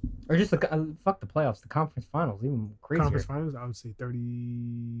 Or just fuck the playoffs, the conference finals, even crazier. Conference finals, I would say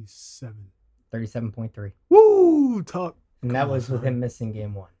 37. 37.3. Woo! Talk. And that was with him missing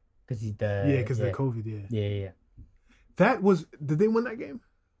game 1. Because of the COVID, Yeah. That was... Did they win that game?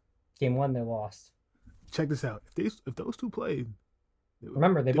 Game 1, they lost. Check this out. If those two played...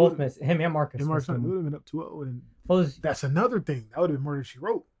 Remember, they both missed. Him and Marcus. And Marcus, they would have been up 2-0. That's another thing. That would have been Murder, She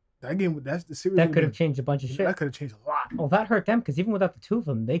Wrote. That game, that's the series. That could have changed a bunch of shit. That could have changed a lot. Well, that hurt them because even without the two of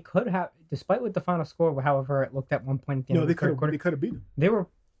them, they could have, despite what the final score, however it looked at one point at the end of the third quarter, they could have beat them. They were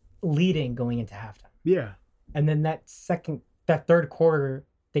leading going into halftime. Yeah. And then that third quarter,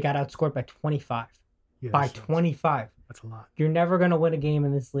 they got outscored by 25. Yeah, by 25. That's a lot. You're never going to win a game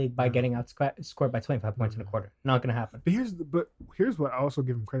in this league by getting outscored by 25 points in a quarter. Not going to happen. But here's what I also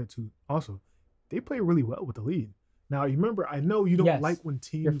give them credit to. Also, they play really well with the lead. Now, you remember, I know you don't like when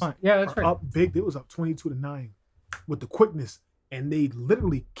teams are up big. They was up 22-9 with the quickness, and they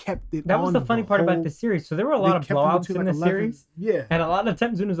literally kept it. That was the funny part about the series. So there were a lot of blowouts in the series. Yeah. And a lot of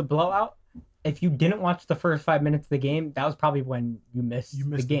times when it was a blowout, if you didn't watch the first 5 minutes of the game, that was probably when you missed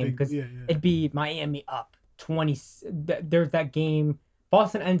the game. Because it'd be Miami up 20. There's that game.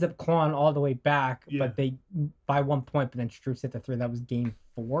 Boston ends up clawing all the way back, but they by 1 point, but then Strus hit the 3. That was game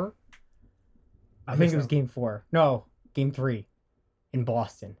 4. I think it was game 4. No, game 3 in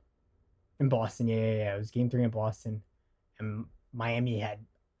Boston. Yeah. It was game 3 in Boston. And Miami had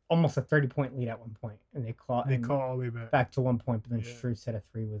almost a 30-point lead at one point. And they clawed all the way back to 1 point, but then Strus hit a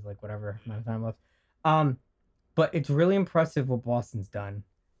 3 with like whatever amount of time left. But it's really impressive what Boston's done.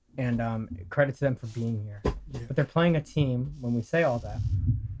 And credit to them for being here. Yeah. But they're playing a team, when we say all that,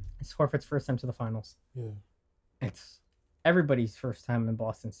 it's Horford's first time to the finals. Yeah. It's everybody's first time in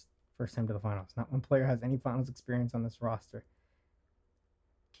Boston's first time to the finals. Not one player has any finals experience on this roster.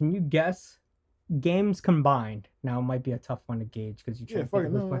 Can you guess games combined? Now it might be a tough one to gauge because you try to think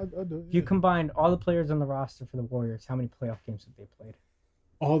of I'll do it. If you combined all the players on the roster for the Warriors, how many playoff games have they played?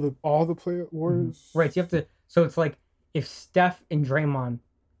 All the Warriors? Mm-hmm. Right. So you have to. So it's like if Steph and Draymond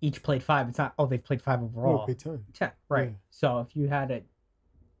each played 5, it's not. Oh, they've played 5 overall. No, played 10. 10. Right. Yeah. So if you had to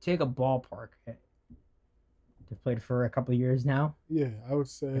take a ballpark hit. They've played for a couple of years now. Yeah, I would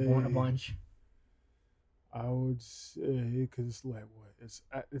say. They've won a bunch. I would say because it's like what? It's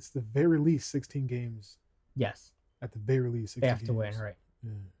the very least 16 games. Yes. At the very least, 16 they have games. To win, right?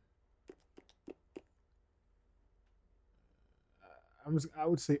 Yeah. I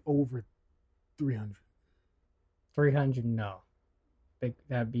would say over 300. 300, no.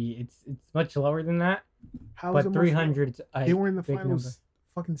 That'd be it's much lower than that. How but 300? They were in the finals number.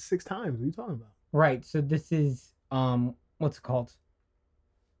 Fucking 6 times. What are you talking about? Right. So this is what's it called?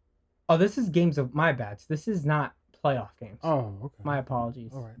 Oh, this is games of my bad. So this is not playoff games. Oh, okay. My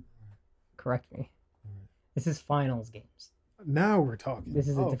apologies. All right. Correct me. All right. This is finals games. Now we're talking. This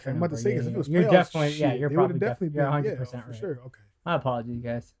is a different. I'm about to say because if it was you're playoffs, definitely shit, you're probably definitely you're 100% 100% right. For sure. Okay. My apologies,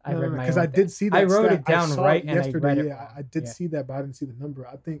 guys. I read my because I did see that. I wrote stat. it down right and yesterday. I read it. Yeah, I did see that, but I didn't see the number.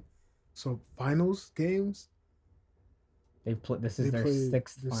 I think so. Finals games. They've played. This is their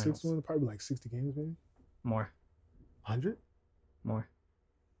 6th finals. 6th one, probably like 60 games, maybe. More. 100. More.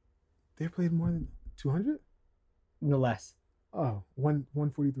 They played more than 200. No less. Oh,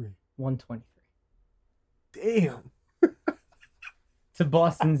 143. 123. Damn. To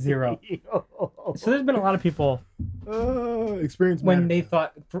Boston 0. So there's been a lot of people experience when they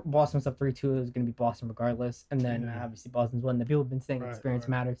thought Boston was up 3-2, it was going to be Boston regardless, and then obviously Boston's won. The people have been saying experience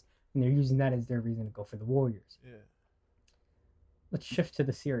matters, and they're using that as their reason to go for the Warriors. Yeah. Let's shift to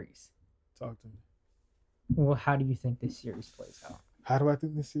the series. Talk to me. Well, how do you think this series plays out? How do I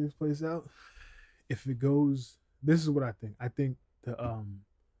think this series plays out? If it goes, this is what I think. I think the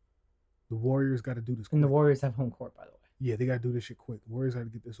Warriors got to do this quick. And the Warriors have home court, by the way. Yeah, they got to do this shit quick. The Warriors got to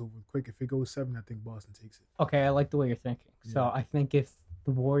get this over quick. If it goes 7, I think Boston takes it. Okay, I like the way you're thinking. Yeah. So I think if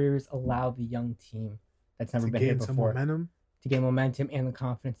the Warriors allow the young team that's never been here before to gain momentum and the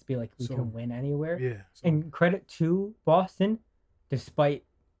confidence to be like, we can win anywhere. Yeah. And credit to Boston, despite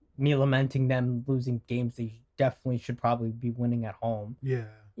me lamenting them losing games they definitely should probably be winning at home. Yeah.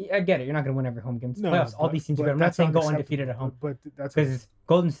 I get it. You're not going to win every home game. It's playoffs. All these teams are good. I'm not saying go undefeated at home. But that's because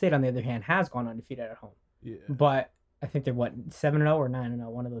Golden State, on the other hand, has gone undefeated at home. Yeah. But I think they're 7-0 or 9-0,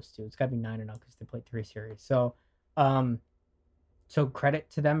 one of those two. It's got to be 9-0 because they played 3 series. So, so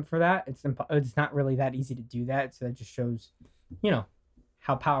credit to them for that. It's not really that easy to do that. So that just shows,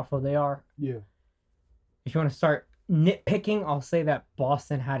 how powerful they are. Yeah. If you want to start nitpicking, I'll say that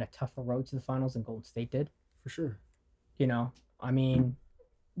Boston had a tougher road to the finals than Golden State did. For sure. I mean,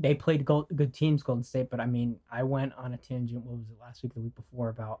 they played good teams, Golden State, but I mean, I went on a tangent, what was it, last week, the week before,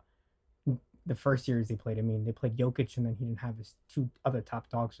 about the first series they played. I mean, they played Jokic, and then he didn't have his two other top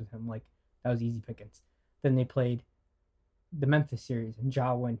dogs with him. Like, that was easy pickings. Then they played the Memphis series, and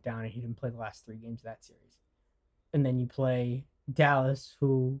Ja went down, and he didn't play the last 3 games of that series. And then you play Dallas,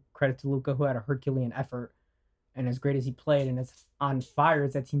 who, credit to Luka, who had a Herculean effort, and as great as he played and as on fire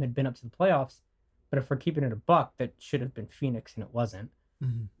as that team had been up to the playoffs. But if we're keeping it a buck, that should have been Phoenix, and it wasn't.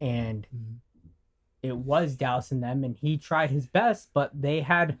 And it was Dallas and them, and he tried his best, but they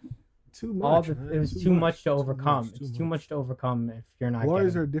had too much. it was too much to overcome. It's too much to overcome if you're not.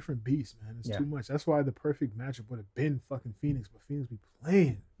 Warriors are a different beast, man. It's too much. That's why the perfect matchup would have been fucking Phoenix, but Phoenix be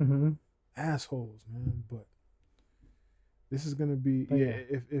playing assholes, man. But this is gonna be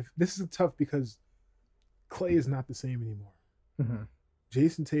If this is tough because Klay is not the same anymore.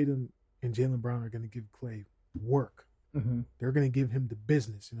 Jason Tatum and Jaylen Brown are gonna give Klay work. They're gonna give him the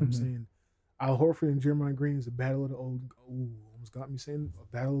business. You know what I'm saying? Al Horford and Jeremiah Green is a battle of the old. Almost got me saying a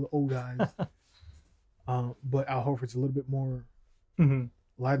battle of the old guys. But Al Horford's a little bit more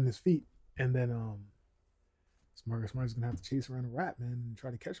light on his feet, and then Marcus Smart's gonna have to chase around a rat, man, and try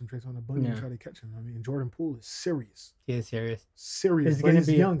to catch him. Chase on a bunny and try to catch him. I mean, Jordan Poole is serious. He is serious. But he's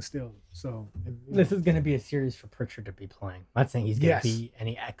young still. So this is gonna be a series for Pritchard to be playing. I'm not saying he's gonna be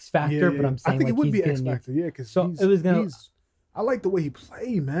any X factor, but I'm saying I think it would be X factor. Because it was gonna. I like the way he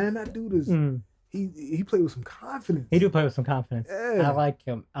played, man. That dude is he played with some confidence. He do play with some confidence. Yeah. I like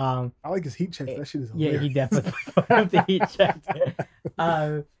him. I like his heat check. That shit is hilarious. Yeah, he definitely put up the heat check.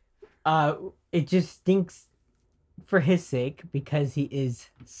 It just stinks for his sake because he is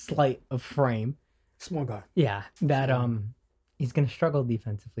slight of frame. Small guy. Yeah, that he's gonna struggle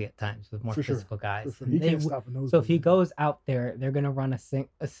defensively at times with more physical guys. He can't stop a nose. So if he goes out there, they're gonna run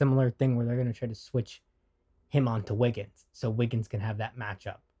a similar thing where they're gonna try to switch him onto Wiggins, so Wiggins can have that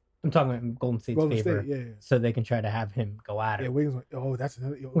matchup. I'm talking about Golden State's favor, so they can try to have him go at it. Yeah, Wiggins. That's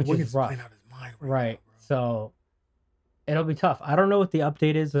another. Which Wiggins is rough. Playing out his mind right. So it'll be tough. I don't know what the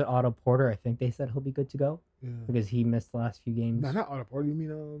update is with Otto Porter. I think they said he'll be good to go because he missed the last few games. No, not Otto Porter. You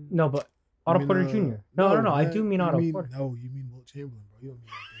mean No, but Otto Porter Jr. No. I do mean Otto Porter. No, you mean Wilt Chamberlain, bro. You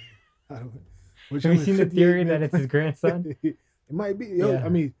don't mean that. Have you seen the theory that it's his grandson? It might be. Yo, I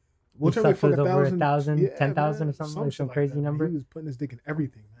mean. Wilt Chamberlain fucked over 1,000, 10,000 or something, like some crazy like number. He was putting his dick in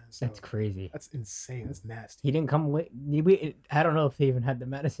everything, man. So that's crazy. That's insane. That's nasty. He didn't come away. I don't know if they even had the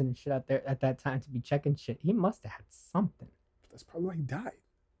medicine and shit out there at that time to be checking shit. He must have had something. That's probably why he died.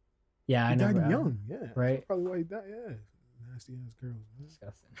 Yeah, I know. He died young. Yeah, right. That's probably why he died. Yeah, nasty ass girls. Man.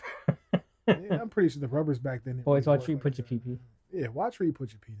 Disgusting. Yeah, I'm pretty sure the rubbers back then. Boys, watch where you put your pee-pee. Yeah, watch where you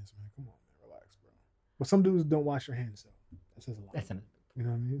put your penis, man. Come on, man, relax, bro. But some dudes don't wash their hands, so that says a lot. That's you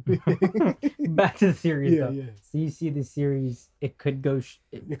know what I mean? Back to the series, though. Yeah. So you see the series, it could go.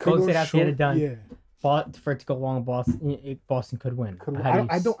 Golden State has to get it done. Yeah. But for it to go long, Boston could win.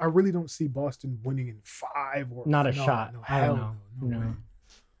 I really don't see Boston winning in 5 or not a shot. No, I don't know. No.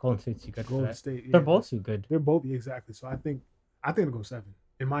 Golden State's too good. Golden State. Yeah. They're both too good. They're both exactly. So I think it'll go 7.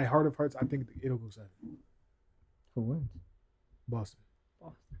 In my heart of hearts, I think it'll go 7. Who wins? Boston.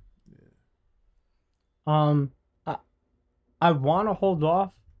 Yeah. I want to hold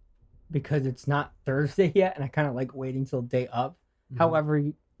off because it's not Thursday yet, and I kind of like waiting till day up. However,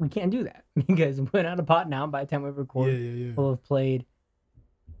 we can't do that because we're out of pot now. By the time we record, we'll have played.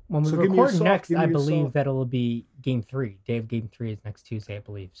 When we record next, I believe that it'll be Game 3. Day of Game 3 is next Tuesday, I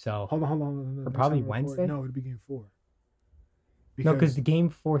believe. So hold on. Or probably Wednesday. No, it'll be Game 4. No, because the Game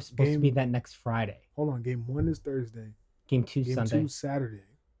 4 is supposed to be that next Friday. Hold on, Game 1 is Thursday. Game 2 Sunday. Game 2 Saturday.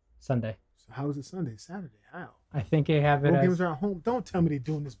 Sunday. So how is it Sunday? Saturday. How? I think they have it. Games are at home. Don't tell me they're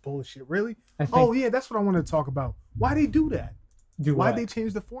doing this bullshit. Really? Oh yeah, that's what I want to talk about. Why they do that? Why they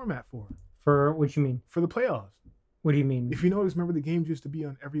change the format for? For what you mean? For the playoffs. What do you mean? If you notice, remember the games used to be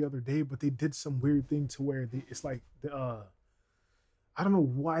on every other day, but they did some weird thing to where it's like I don't know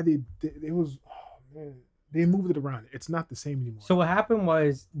why it was. Oh man, they moved it around. It's not the same anymore. So what happened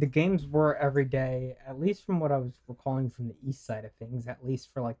was the games were every day, at least from what I was recalling from the east side of things, at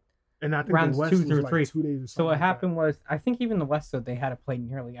least for like. And I think rounds 2 through 3. 2 days or so what happened was, I think even the West, though, they had to play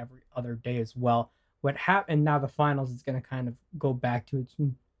nearly every other day as well. What happened now, the finals is going to kind of go back to its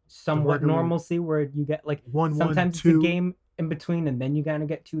somewhat normalcy, where you get like sometimes it's a game in between, and then you kind of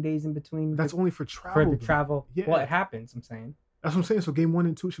get 2 days in between. That's only for travel. For the travel. Yeah. Well, it happens. I'm saying. That's what I'm saying. So game 1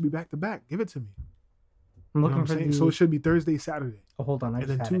 and 2 should be back to back. Give it to me. I'm looking for the. So it should be Thursday, Saturday. Oh, hold on. And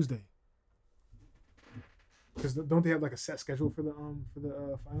then Tuesday. Because don't they have like a set schedule for the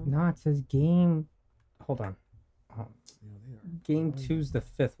final? No, it says game. Hold on. Yeah, game 2's the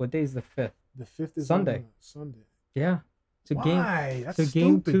 5th. What day is the 5th? The 5th is Sunday. Sunday. Yeah. So Why?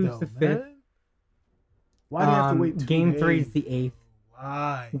 Game 2's the 5th. Why do you have to wait 2 Game days? 3 is the 8th.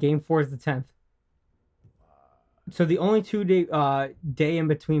 Why? Game 4 is the 10th. So the only 2-day in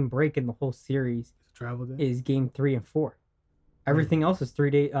between break in the whole series Travel day? is game 3 and 4. Everything else is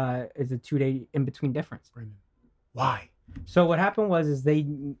 3-day. Is a 2-day in between difference. Brandon. Why? So what happened was they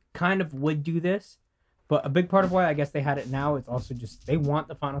kind of would do this, but a big part of why I guess they had it now is also just they want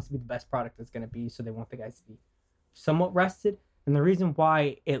the finals to be the best product it's going to be, so they want the guys to be somewhat rested. And the reason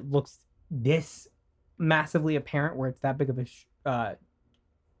why it looks this massively apparent, where it's that big of a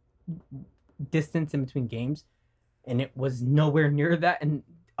distance in between games, and it was nowhere near that and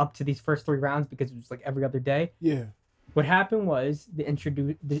up to these first 3 rounds because it was like every other day. Yeah. What happened was the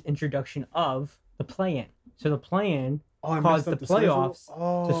introduction of the play-in. So the play-in caused the playoffs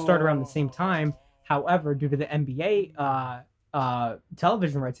to start around the same time. However, due to the NBA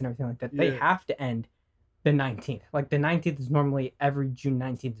television rights and everything like that, they have to end the 19th. Like the 19th is normally every June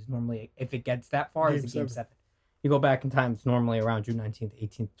 19th is normally, if it gets that far, is a game 7. You go back in time, it's normally around June 19th,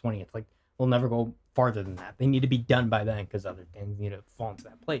 18th, 20th. Like we'll never go farther than that. They need to be done by then because other things need to fall into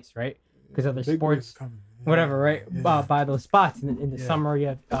that place, right? Because other sports, whatever, right? Yeah. By those spots in the summer,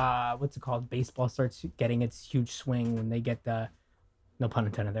 you have what's it called? Baseball starts getting its huge swing when they get the, no pun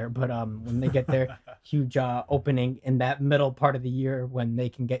intended there, but when they get their huge opening in that middle part of the year when they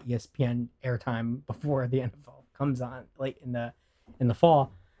can get ESPN airtime before the NFL comes on late in the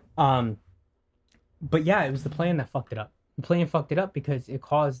fall. But yeah, it was the play-in that fucked it up. The play-in fucked it up because it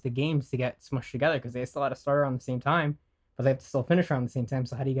caused the games to get smushed together because they still had to start around the same time, but they have to still finish around the same time.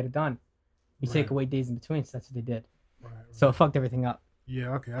 So how do you get it done? You take away days in between, so that's what they did. Right. So it fucked everything up.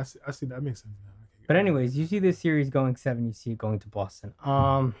 Yeah, okay, I see that makes sense now. Okay, but anyways, you see this series going 7, you see it going to Boston.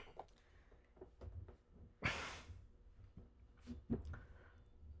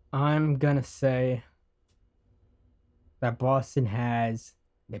 I'm gonna say that Boston has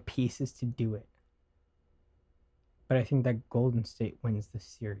the pieces to do it. But I think that Golden State wins the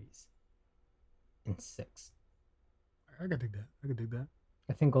series in 6. I can dig that.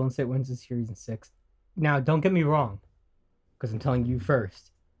 I think Golden State wins the series in 6. Now, don't get me wrong, because I'm telling you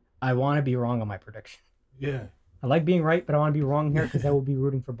first. I want to be wrong on my prediction. Yeah. I like being right, but I want to be wrong here because I will be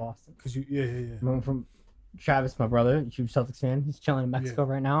rooting for Boston. Because yeah. I'm rooting from Travis, my brother, huge Celtics fan. He's chilling in Mexico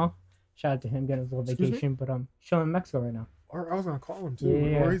right now. Shout out to him getting his little vacation, but I'm chilling in Mexico right now. Or I was gonna call him too.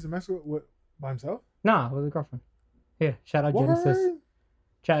 Yeah. Or he's in Mexico by himself? Nah, with his girlfriend. Yeah, shout out Genesis.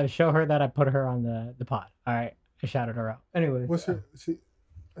 Try to show her that I put her on the pod. All right, I shouted her out. Anyways, what's her?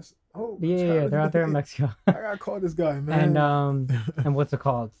 Yeah, they're out there in Mexico. I gotta call this guy, man. And what's it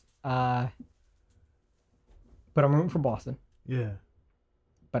called? But I'm rooting for Boston. Yeah.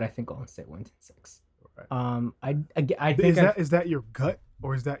 But I think Golden State wins in 6. Right. I think is that your gut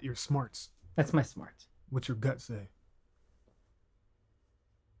or is that your smarts? That's my smarts. What's your gut say?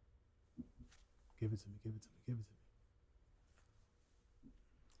 Give it to me.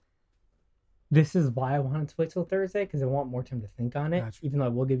 This is why I wanted to wait till Thursday, because I want more time to think on it. Even though I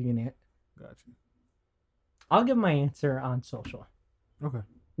will give you an answer. Gotcha. I'll give my answer on social. Okay.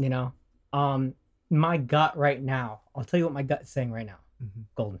 You know, my gut right now. I'll tell you what my gut's saying right now. Mm-hmm.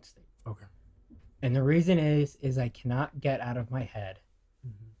 Golden State. Okay. And the reason is I cannot get out of my head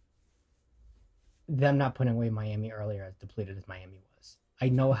them not putting away Miami earlier, as depleted as Miami was. I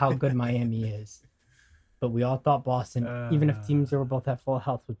know how good Miami is. But we all thought Boston, even if teams were both at full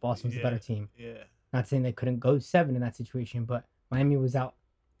health, with Boston was a better team. Yeah. Not saying they couldn't go 7 in that situation, but Miami was out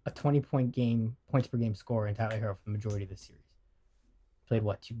a 20-point game, points per game scorer in Tyler Hero for the majority of the series. Played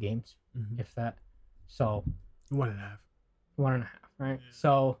 2 games, if that. So 1.5. 1.5, right? Yeah.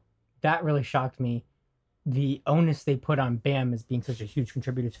 So that really shocked me. The onus they put on Bam as being such a huge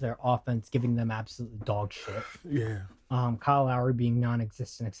contributor to their offense, giving them absolutely dog shit. Yeah. Kyle Lowry being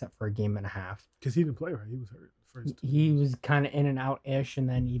non-existent except for a game and a half. Because he didn't play right. He was hurt. He was kind of in and out-ish, and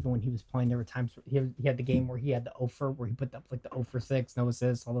then even when he was playing, there were times he had the game where he had the 0 for, where he put up like the 0 for 6, no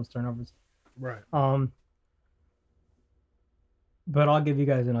assists, all those turnovers. Right. But I'll give you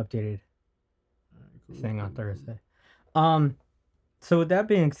guys an updated thing on Thursday. So with that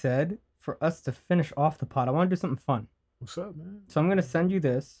being said, for us to finish off the pod, I want to do something fun. What's up, man? So I'm gonna send you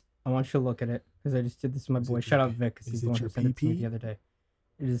this. I want you to look at it because I just did this with my boy. Shout out Vic because he's the one who sent it to me the other day.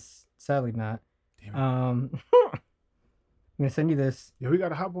 It is sadly not. Damn it. I'm gonna send you this. Yeah, we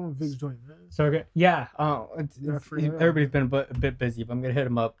gotta hop on Vic's joint, man. So we're gonna, everybody's been a bit busy, but I'm gonna hit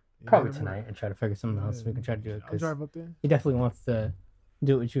him up probably tonight and try to figure something else so we can try to do it. I'll drive up there. He definitely wants to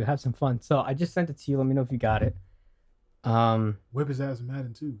do it with you, have some fun. So I just sent it to you. Let me know if you got it. Whip his ass in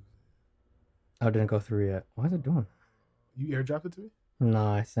Madden too. Oh, it didn't go through yet. Why is it doing? You airdropped it to me? No,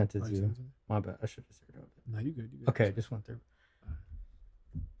 I sent it to you. My bad. I should have just airdropped it. No, you good. Okay, it just went through.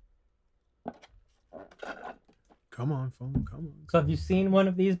 Come on, phone. Come on. So have you seen one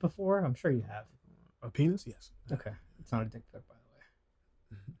of these before? I'm sure you have. A penis? Yes. Okay. It's not a dick pic, by the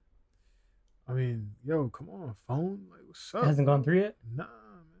way. I mean, yo, come on, phone. Like, what's up? It hasn't gone through yet? Nah, man.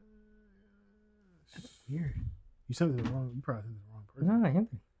 That's weird. You sent it to the wrong. You probably sent it to the wrong person. No,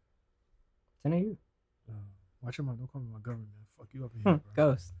 Anthony. Send it you. Watch your mouth. Don't call me my government. Fuck you up in here,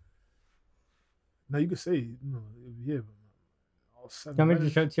 bro. Ghost. No, you can say, yeah, but all seven. You want me to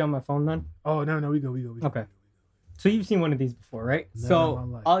letters. show it to you on my phone then? Oh no, we go. Okay. So you've seen one of these before, right? Never So in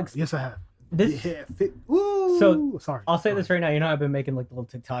my life. I'll explain. Yes, I have. This. Yeah, fit. Ooh. So, sorry. I'll say this right now. You know, I've been making like little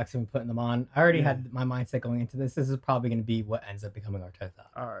TikToks and putting them on. I already Yeah. had my mindset going into this. This is probably going to be what ends up becoming our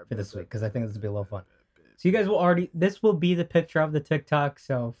TikTok All right, for this bet, week because I think this will be a little fun. bet. So you guys will already. This will be the picture of the TikTok.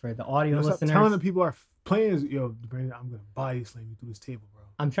 So for the audio Yo, stop listeners, telling the people are playing. Yo, Brandon, I'm gonna body slam you through this table, bro.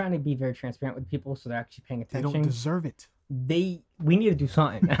 I'm trying to be very transparent with people so they're actually paying They attention. don't deserve it. We need to do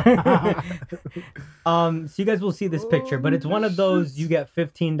something. So you guys will see this picture, but it's one of those you get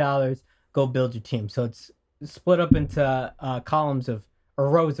 $15, go build your team. So it's split up into columns of or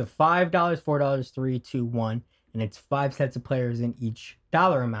rows of $5, $4, $3, $2, $1, and it's 5 sets of players in each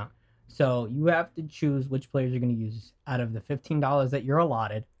dollar amount. So you have to choose which players you're going to use out of the $15 that you're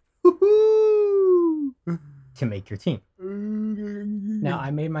allotted to make your team. Now,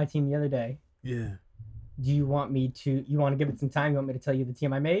 I made my team the other day. Yeah. Do you want me to? You want to give it some time? You want me to tell you the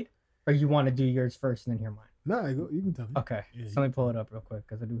team I made, or you want to do yours first and then hear mine? Nah, you can tell me. Okay, Yeah, so let me pull it up real quick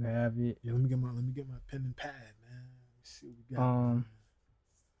because I do have it. Yeah, let me get my pen and pad, man. Let's see what we got.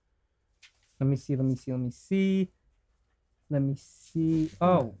 Let me see.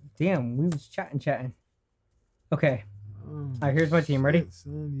 Oh, damn, we was chatting. Okay. All right, here's my team. Ready? Shit,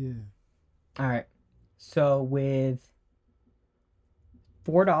 son, yeah. All right. So with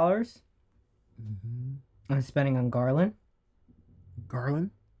 $4, I'm spending on Garland.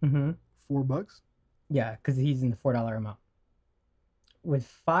 Garland, Mm-hmm. $4. Yeah, because he's in the $4 amount.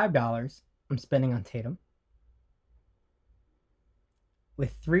 With $5, I'm spending on Tatum.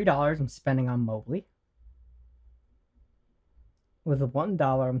 With $3, I'm spending on Mobley. With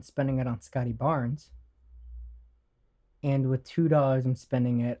 $1, I'm spending it on Scotty Barnes. And with $2, I'm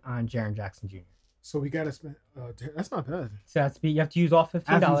spending it on Jaren Jackson Jr. So we gotta spend. That's not bad. So you have to use all $15.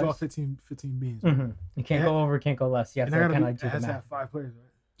 I have to use all 15 beans. Right? Mm-hmm. You can't go over, can't go less. You have And to I kind gotta of do it the has to math. have 5 players,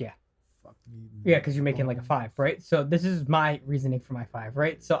 right? Yeah. Fuck me. Yeah, because you're making like a 5, right? So this is my reasoning for my 5,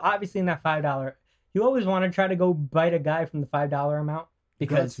 right? So obviously in that $5, you always want to try to go bite a guy from the $5 amount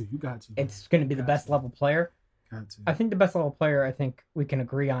because you got to. it's going to be the best level player. Got to. I think the best level player, I think we can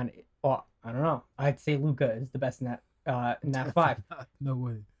agree on. Well, I don't know. I'd say Luka is the best in that 5. No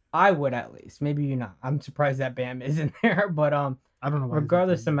way. I would at least. Maybe you're not. I'm surprised that Bam isn't there, but I don't know. Why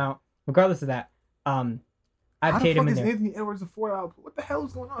regardless of that, I've How the Tatum fuck in is there. Anthony Edwards a $4? What the hell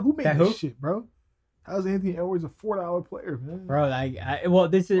is going on? Who made That this who? shit, bro? How's Anthony Edwards a $4 player, man? Bro, well,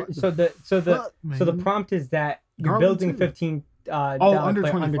 this is What the so the fuck, prompt is that you're Garland building too. 15 under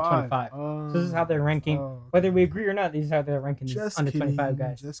player 25. under 25. So this is how they're ranking. Whether we agree or not, these are how they're ranking these Just under kidding, 25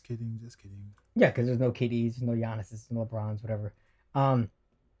 guys. Just kidding. Yeah, because there's no KDs, there's no Giannis, no LeBrons, whatever.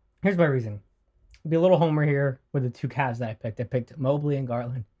 Here's my reason. Be a little homer here with the 2 Cavs that I picked. I picked Mobley and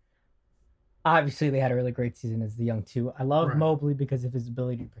Garland. Obviously, they had a really great season as the young 2. I love Right. Mobley because of his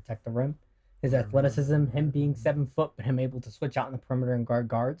ability to protect the rim, his athleticism, him being 7 foot, but him able to switch out in the perimeter and guard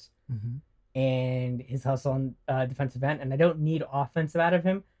guards, and his hustle on defensive end. And I don't need offensive out of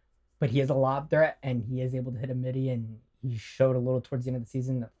him, but he has a lob threat, and he is able to hit a midi, and he showed a little towards the end of the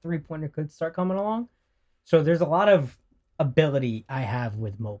season that 3-pointer could start coming along. So there's a lot of ability I have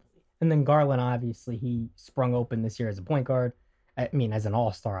with Mobley. And then Garland, obviously, he sprung open this year as a point guard. I mean, as an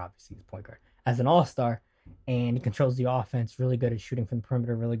all-star, obviously, he's a point guard. As an all-star, and he controls the offense, really good at shooting from the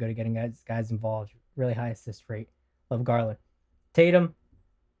perimeter, really good at getting guys involved, really high assist rate. Love Garland. Tatum,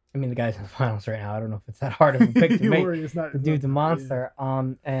 I mean, the guy's in the finals right now. I don't know if it's that hard of a pick to make. The dude's a monster.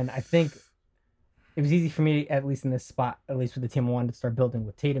 And I think it was easy for me, at least in this spot, at least with the team I wanted to start building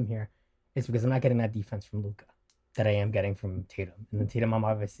with Tatum here, is because I'm not getting that defense from Luka that I am getting from Tatum. And then Tatum, I'm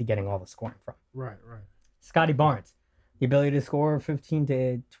obviously getting all the scoring from. Right. Scotty Barnes, the ability to score 15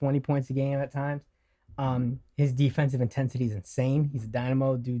 to 20 points a game at times. His defensive intensity is insane. He's a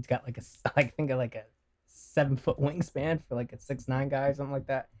dynamo. Dude's got like a 7-foot wingspan for like a 6'9" guy or something like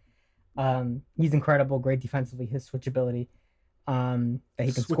that. He's incredible, great defensively. His switchability, that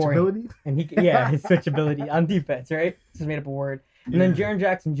he can score, and his switchability on defense, right? Just made up a word. And then Jaren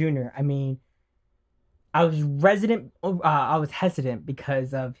Jackson Jr. I mean, I was hesitant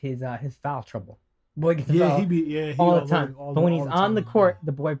because of his foul trouble. Boy gets foul all the time. But when he's on the court,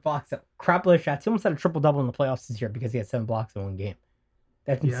 the boy blocks up crap load shots. He almost had a triple double in the playoffs this year because he had 7 blocks in one game.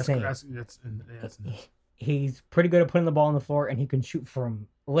 That's insane. That's he's pretty good at putting the ball on the floor, and he can shoot from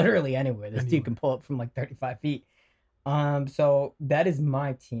literally anywhere. This dude can pull up from like 35 feet. So that is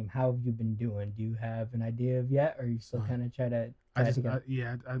my team. How have you been doing? Do you have an idea of yet, or are you still kind of I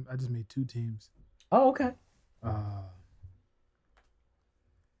just made 2 teams. Oh, okay.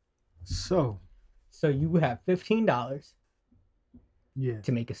 So you have $15. Yeah.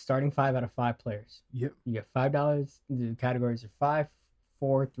 To make a starting 5 out of 5 players. Yep. You get $5. The categories are 5,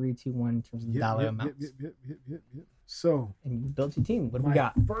 4, 3, 2, 1 in terms of the dollar amounts. Yep. So. And you built your team. What do we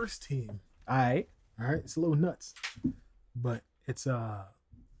got? First team. All right. It's a little nuts, but it's I'm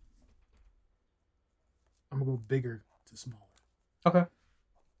gonna go bigger to smaller. Okay.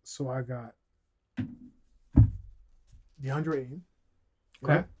 So I got DeAndre Ayton.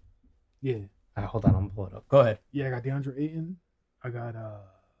 Okay. Right? Yeah. All right, hold on, I'm gonna pull it up. Go ahead. Yeah, I got DeAndre Ayton. I got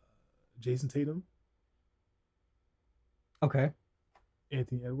Jason Tatum. Okay.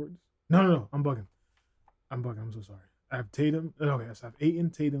 Anthony Edwards. No. I'm bugging. I'm so sorry. I have Tatum. Okay, so I have Ayton,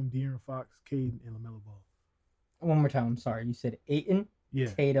 Tatum, De'Aaron Fox, Cade, and LaMelo Ball. One more time. I'm sorry. You said Ayton. Yeah.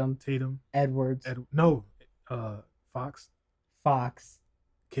 Tatum. Edwards. Fox.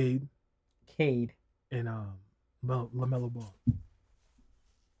 Cade. And LaMelo Ball.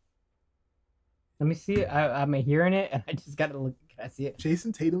 Let me see it. I'm hearing it, and I just gotta look. Can I see it?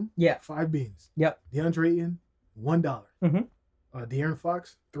 Jason Tatum. Yeah. 5 beans. Yep. DeAndre Ayton, $1. Mm-hmm. De'Aaron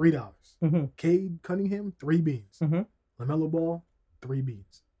Fox, $3. Mm-hmm. Cade Cunningham, 3 beans. Mm-hmm. LaMelo Ball, 3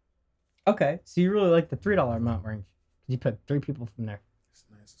 beans. Okay, so you really like the $3 amount range. You picked 3 people from there. It's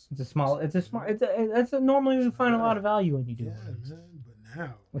nice. That's normally we find a lot of value when you do. Yeah, man. But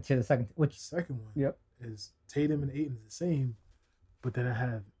now, let's say the second one. Yep. Is Tatum and Ayton is the same, but then I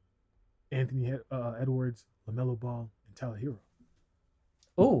have Anthony Edwards, LaMelo Ball, and Tyler Hero.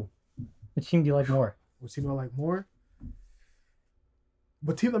 Oh, which team do you like more? What team do I like more?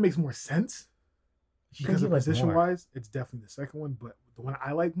 What team that makes more sense? Because of position-wise, it's definitely the second one. But the one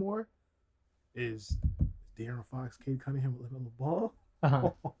I like more is De'Aaron Fox, Cade Cunningham with LaMelo Ball. Uh-huh.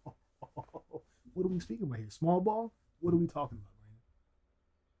 What are we speaking about here? Small ball? What are we talking about, man?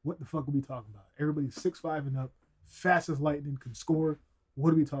 What the fuck are we talking about? Everybody's 6'5" and up, fast as lightning, can score.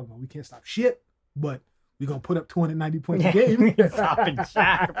 What are we talking about? We can't stop shit, but we're going to put up 290 points a game. We ain't stopping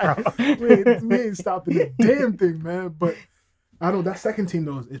Shaq, bro. we ain't stopping the damn thing, man. But I know that second team,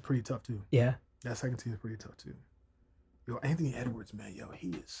 though, is pretty tough, too. Yeah. That second team is pretty tough, too. Yo, Anthony Edwards, man. Yo, he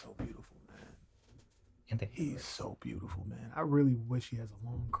is so beautiful, man. He's so beautiful, man. I really wish he has a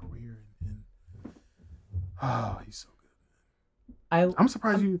long career. He's so good. I'm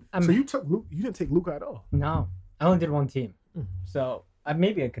surprised you didn't take Luka at all. No, I only did one team. So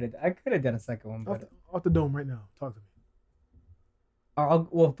maybe I could have done a second one, but off the dome right now. Talk to me.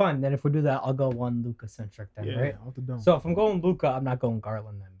 Well, fine. Then if we do that, I'll go one Luka centric then, right? Off the dome. So if I'm going Luka, I'm not going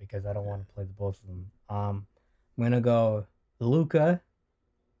Garland then because I don't want to play the both of them. I'm gonna go Luka.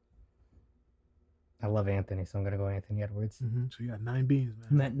 I love Anthony, so I'm gonna go Anthony Edwards. Mm-hmm. So you got 9 beans, man.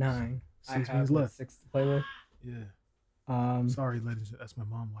 I'm at 9. 6 beans left. 6 to play with. Yeah. Sorry, ladies. That's my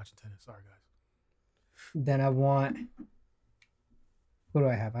mom watching tennis. Sorry, guys. Then I want. Who do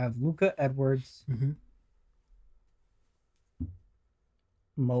I have? I have Luka, Edwards,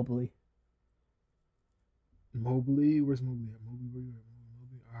 Mobley. Where's Mobley at? Mobley.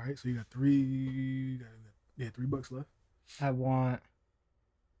 All right, so you got 3. $3 left. I want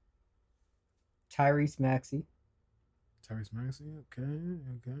Tyrese Maxey. Okay.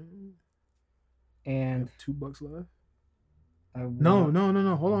 And $2 left. No.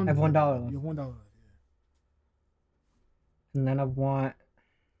 Hold on. I have $1 left. You have $1 left. Yeah. And then I want.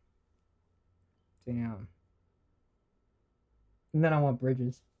 Damn. And then I want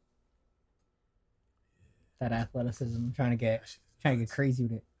Bridges. That athleticism. I'm trying to get crazy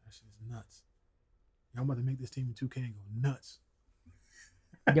with it. That shit is nuts. I'm about to make this team in 2K and go nuts.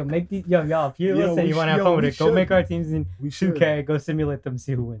 Y'all, if you listen, you want to have fun with it, go make our teams in 2K, go simulate them,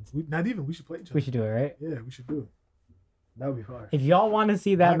 see who wins. We should play each other. We should do it, right? Yeah, we should do it. That would be fun. If y'all want to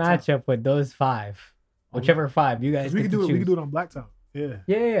see that matchup with those 5, whichever 5 you guys we can do it. We can do it on Blacktop. Yeah.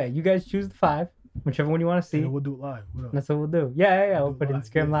 Yeah. You guys choose the 5, whichever one you want to see. And we'll do it live. That's what we'll do. Yeah. We'll put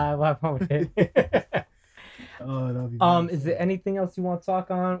Instagram live. We'll have fun with it. That'll be is there anything else you want to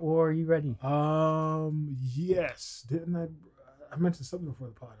talk on, or are you ready? Yes. Didn't I mentioned something before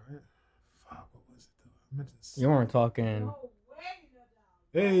the pod, right? Fuck, what was it though? I mentioned something. You weren't talking.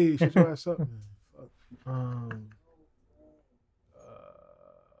 Hey, shut your ass up, man. Fuck.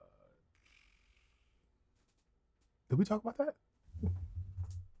 Did we talk about that?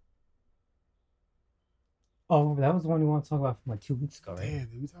 Oh, that was the one you want to talk about from like 2 weeks ago, right? Damn,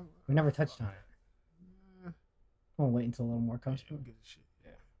 did we talk about it? We never touched on it. I'm gonna wait until a little more comfortable. Get the shit.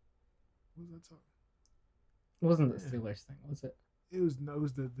 Yeah. What was I talking? It wasn't the Steelers thing, was it? It was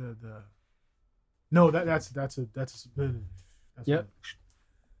the no, that's a that's Yep.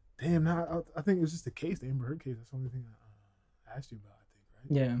 damn. Now I think it was just the case, the Amber Heard case. That's the only thing I asked you about. I think,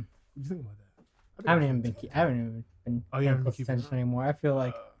 right? Yeah. What do you think about that? I haven't even been paying close attention anymore. I feel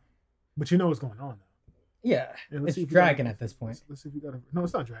like, but you know what's going on now. yeah, Let's it's dragging at this point. Let's see if we got a. No,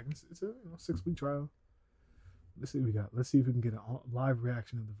 it's not dragging. It's a 6-week trial. Let's see what we got. Let's see if we can get a live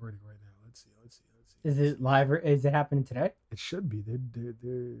reaction of the verdict right now. Let's see. Is it live? Is it happening today? It should be.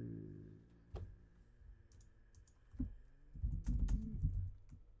 They're.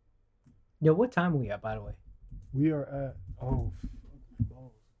 Yo, what time are we at, by the way? We are at balls. It's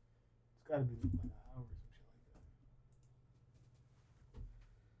gotta be like an hour or some shit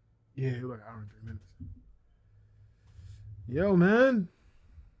like that. Yeah, like an hour and 3 minutes. Yo, man.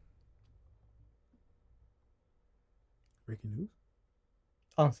 Breaking news?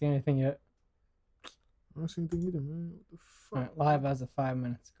 I don't see anything yet. I don't see anything either, man. What the fuck? All right, live as of 5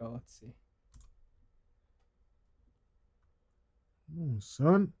 minutes ago. Let's see. Come on,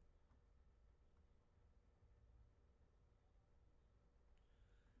 son.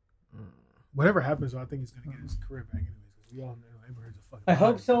 Whatever happens, I think he's gonna get his career back anyways. Because we all know Amber Heard's a fucking. I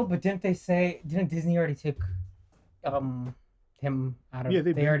hope so, but didn't Disney already take him out of? Yeah,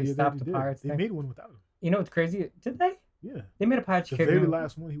 they already stopped the did. Pirates They thing. made one without him. You know what's crazy? Did they? Yeah. They made a Pirates The Caribbean. very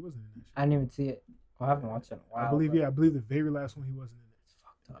last one, he wasn't in that shit. I didn't even see it. Well, I haven't watched it in a while. I believe the very last one he wasn't in it. It's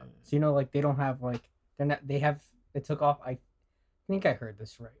fucked up. So you know, like they don't have like they're not. They took off. I think I heard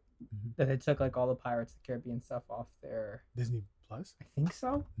this right. Mm-hmm. That they took like all the Pirates of the Caribbean stuff off their Disney Plus. I think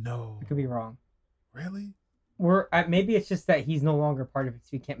so. No. I could be wrong. Really? Maybe it's just that he's no longer part of it, so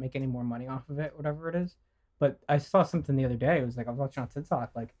he can't make any more money off of it, whatever it is. But I saw something the other day. It was like I was watching on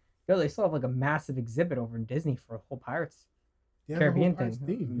TikTok, like, yo, they still have like a massive exhibit over in Disney for a whole Pirates Caribbean thing,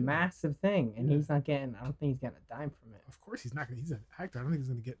 massive thing, and he's not getting. I don't think he's getting a dime from it. Of course, he's not gonna. He's an actor. I don't think he's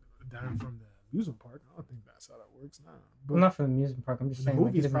gonna get a dime from the amusement park. I don't think that's how that works. Nah. But Well, not for the amusement park. I'm just saying. the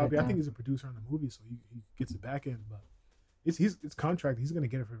Like, movie's probably. I think he's a producer on the movie, so he gets the back end. But it's contract. He's gonna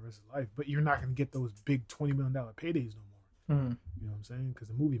get it for the rest of his life. But you're not gonna get those big $20 million paydays no more. Mm-hmm. You know what I'm saying? Because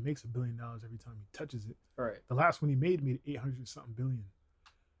the movie makes $1 billion every time he touches it. Right. The last one he made 800 something billion.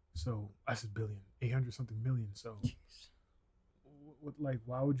 So I said billion, 800 something million. So,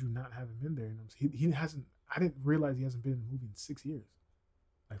 why would you not have him in there? He hasn't. I didn't realize he hasn't been in a movie in 6 years,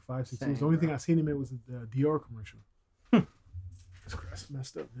 like 5-6 years. The only thing I seen him in was the Dior commercial. That's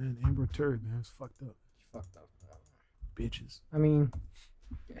messed up, man. Amber Turd, man, it's fucked up. She's fucked up. Bitches. I mean,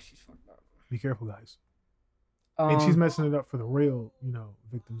 yeah, she's fucked up. Be careful, guys. And she's messing it up for the real,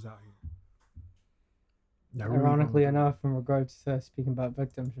 victims out here. Ironically enough, in regards to speaking about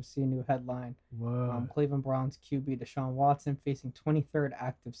victims, you'll see a new headline. What? Cleveland Browns QB Deshaun Watson facing 23rd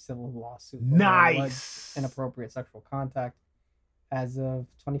active civil lawsuit. Nice. Inappropriate sexual contact as of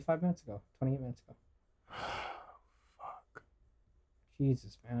 28 minutes ago. Fuck.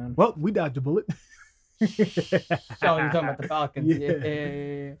 Jesus, man. Well, we dodged a bullet. Oh, you're talking about the Falcons.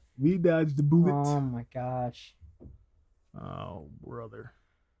 Yeah. We dodged the bullet. Oh, my gosh. Oh, brother.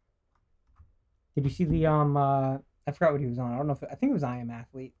 Did you see the I forgot what he was on. I don't know I think it was I Am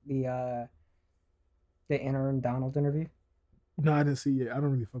Athlete. The Aaron Donald interview. No, I didn't see it. I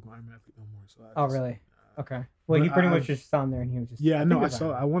don't really fuck with I Am Athlete no more. So really? Okay. Well, he pretty much just on there and he was just. Yeah, no, I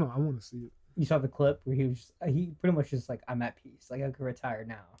saw. I want to see it. You saw the clip where he pretty much just like, I'm at peace. Like, I could retire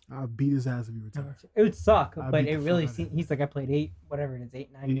now. I'll beat his ass if he retires. It would suck, but it really he's like, I played 9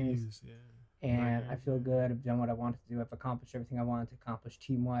 years. Yeah. And I feel good. I've done what I wanted to do. I've accomplished everything I wanted to accomplish,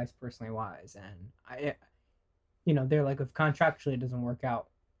 team wise, personally wise. And they're like, if contractually it doesn't work out,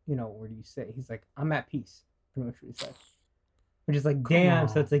 where do you sit? He's like, I'm at peace. Pretty much what he said. Which is like, damn.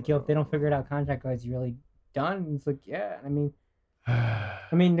 So it's like, yo, if they don't figure it out contract wise, you really done? And he's like, yeah. I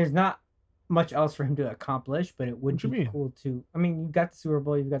mean, there's not much else for him to accomplish, but it would be cool to. I mean, you got the Super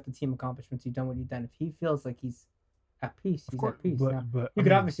Bowl, you've got the team accomplishments, you've done what you've done. If he feels like he's at peace, he's at peace. But you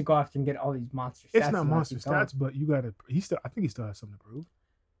could obviously go after and get all these monster stats. It's not monster stats, but you gotta. I think he still has something to prove.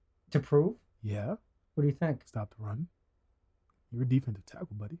 To prove? Yeah. What do you think? Stop the run. You're a defensive tackle,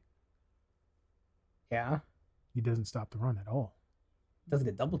 buddy. Yeah. He doesn't stop the run at all. Doesn't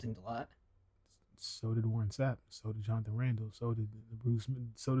get double teamed a lot. So did Warren Sapp. So did Jonathan Randall. So did Bruce.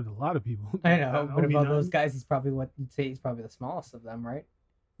 So did a lot of people. I know, but of all those guys, he's probably what you'd say. He's probably the smallest of them, right?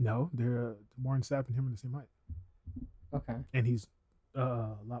 No, they're Warren Sapp and him are the same height. Okay. And he's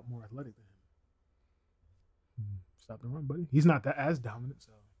a lot more athletic than him. Stop the run, buddy. He's not that as dominant,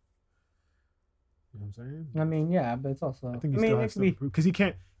 so you know what I'm saying? I mean, yeah, but it's also. I think he still has to prove because he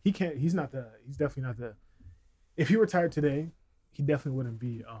can't. He's definitely not the. If he retired today, he definitely wouldn't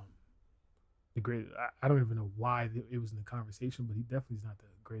be the greatest. I don't even know why it was in the conversation, but he definitely is not the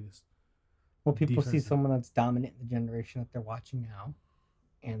greatest. Well, people see someone that's dominant in the generation that they're watching now,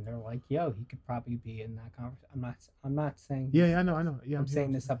 and they're like, "Yo, he could probably be in that conversation." I'm not saying. Yeah, I know. Yeah, I'm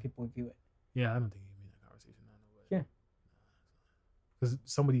saying this how people view it. Yeah, I don't think he'd be in that conversation. I know. Yeah, because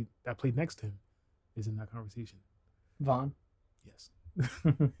somebody that played next to him is in that conversation. Vaughn. Yes.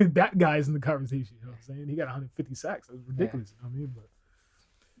 That guy's in the conversation. You know what I'm saying? He got 150 sacks. That was ridiculous. Yeah. You know what I mean?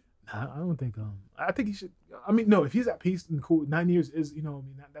 But I don't think. I think he should. I mean, no. If he's at peace and cool, 9 years is. You know, I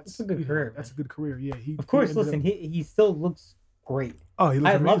mean, that's a good career. That's a good career. Yeah. Of course. Listen, he still looks great. Oh, he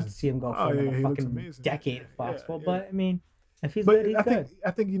looks amazing. I'd love to see him go for a fucking decade of Foxball, but I mean, if he's good, he's good.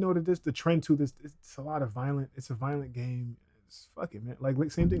 I think you know that the trend to this. It's a lot of violent. It's a violent game. It's fucking man.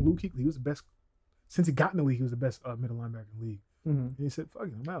 Like same thing. Luke Kuechly, he was the best since he got in the league. He was the best middle linebacker in the league. Mm-hmm. And he said, "Fuck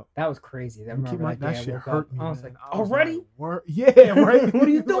it, I'm out." That was crazy. That shit hurt me. I was like, "Already? Yeah, right. What are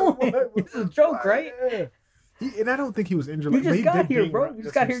you doing? It's a joke, right?" Yeah. And I don't think he was injured. You just got here, bro. You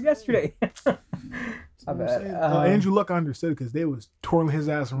just got here yesterday. I bet. Andrew Luck understood because they was twirling his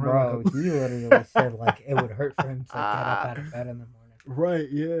ass around. Bro, he literally said like it would hurt for him to get up out of bed in the morning. Right?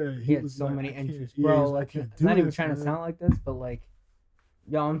 Yeah. He had so many injuries, bro. Like, I'm not even trying to sound like this, but like,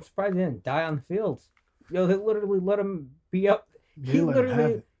 yo, I'm surprised he didn't die on the field. Yo, they literally let him be up. He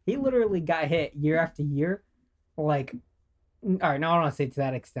literally got hit year after year. Like, all right, now I don't want to say to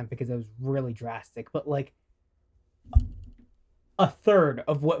that extent because it was really drastic, but like a third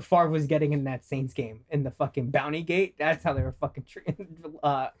of what Favre was getting in that Saints game in the fucking Bounty Gate. That's how they were fucking treating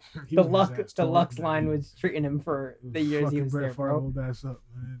the Lux line was treating him for the years he was there, bro. Hold that up,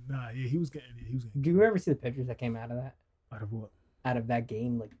 man. Nah, yeah, he was getting it. Do you ever see the pictures that came out of that? Out of what? Out of that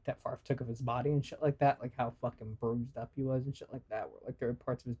game, like that Favre took of his body and shit like that, like how fucking bruised up he was and shit like that, where like there were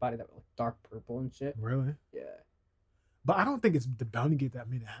parts of his body that were like dark purple and shit. Really? Yeah. But I don't think it's the Bounty Gate that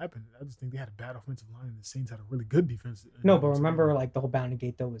made it happen. I just think they had a bad offensive line and the Saints had a really good defense. No, but remember, like the whole Bounty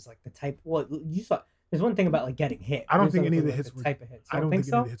Gate though was like the type. Well, you saw. There's one thing about like getting hit. I don't think any of the hits were type of hits. I don't think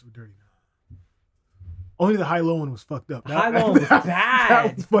any of the hits were dirty. No. Only the high-low one was fucked up. High-low was bad.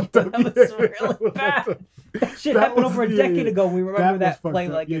 That was fucked up. That was really bad. That shit happened over a decade ago. We remember that play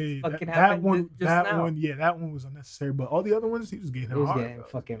like it fucking happened just now. That one was unnecessary. But all the other ones, he was getting hard. He was getting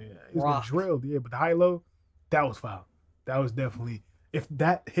fucking he was getting drilled. Yeah, but the high-low, that was foul. That was definitely. If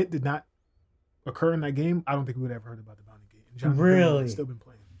that hit did not occur in that game, I don't think we would have ever heard about the Bounty Gate. And Jonathan Vilma would have still been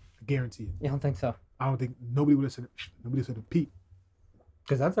playing. I guarantee it. You don't think so? I don't think nobody would have said it. Nobody would have said a peep.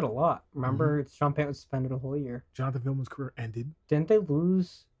 Because that's it a lot. Remember, Sean Payton was suspended a whole year. Jonathan Vilma's career ended. Didn't they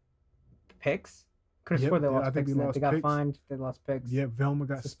lose picks? Could have sworn they lost picks. They got picks. fined. They lost picks. Yeah, Vilma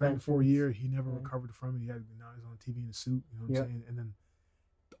got suspended for a year. He never recovered from it. Now he's on TV in a suit. You know what I'm saying? And then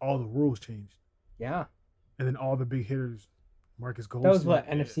all the rules changed. Yeah. And then all the big hitters, Marcus Goldston. That was what,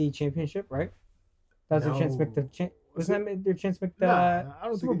 NFC Championship, right? That was their chance to make the wasn't that their chance to make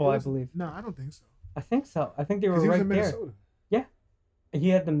the Super Bowl, I believe. No, I don't think so. I think so. I think they were right there. Yeah. He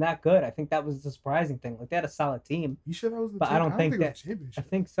had them that good. I think that was the surprising thing. Like they had a solid team. You sure that was the but I don't think that. I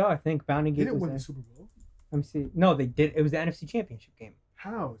think so. I think Bounty Gate didn't win the Super Bowl. Let me see. No, they did. It was the NFC Championship game.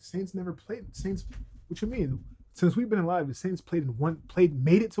 How? Saints never played. Saints. What you mean? Since we've been alive, the Saints made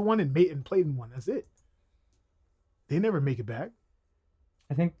it to one, and played in one. That's it. They never make it back.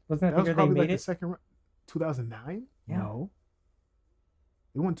 I think wasn't that the year they made like it? The second round, 2009. Yeah. No.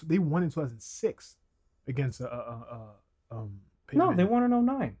 They won in 2006 against No, they won in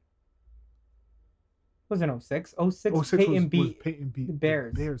 2009. Was it 06? 06 Peyton beat the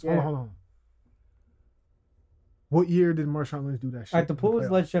Bears. Yeah. Hold on. What year did Marshawn Lynch do that shit? All right, the pool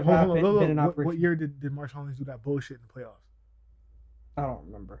was should have been an operation. What year did Marshawn Lynch do that bullshit in the playoffs? I don't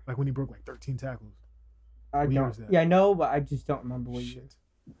remember. Like when he broke like 13 tackles. I don't. Year was that? Yeah, I know, but I just don't remember what year.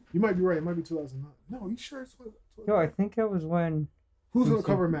 You might be right. It might be 2009. No, you sure it's 2009? Yo, I think it was when. Who's going to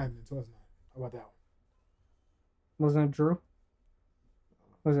cover Madden in 2009? How about that one? Wasn't it Drew?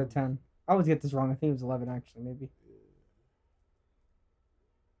 Was it 10? I always get this wrong. I think it was 11, actually, maybe.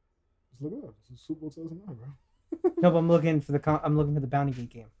 Just look it up. It's Super Bowl 2009, bro. No, but I'm looking for the Bounty Gate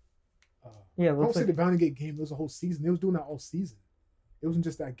game. Yeah, I don't say the Bounty Gate game. It was a whole season. They was doing that all season. It wasn't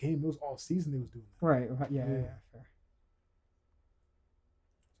just that game. It was all season they was doing that. Right. Yeah, fair.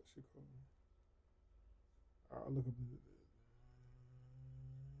 I'll look up.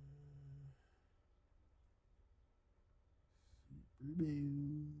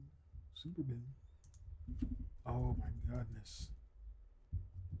 Super Bowl. Oh my goodness.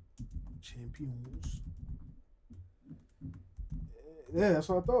 Champions. Yeah, that's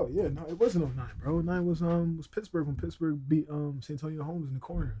what I thought. Yeah, no, it wasn't 09, bro. 09 was Pittsburgh when Pittsburgh beat St. Antonio Holmes in the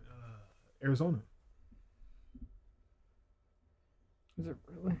corner, Arizona. Is it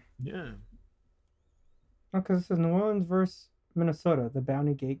really? Yeah. because it says New Orleans versus Minnesota, the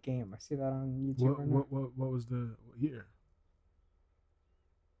Bounty Gate game. I see that on YouTube right now. What was the year?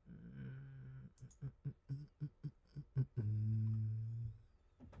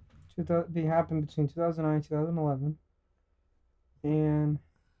 It happened between 2009 and 2011. And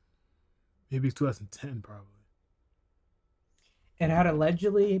maybe it's 2010, probably. It had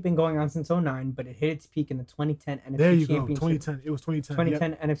allegedly been going on since 2009, but it hit its peak in the 2010 NFC there you Championship. Go, 2010. It was 2010.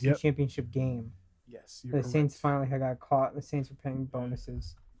 2010 NFC Championship game. Yes, the Saints finally had got caught. The Saints were paying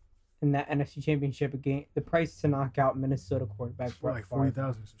bonuses in that NFC Championship game. The price to knock out Minnesota quarterback for like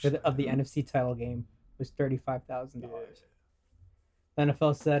 $40,000 of the NFC title game was $35,000. The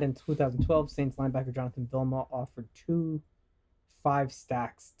NFL said in 2012, Saints linebacker Jonathan Vilma offered 2 5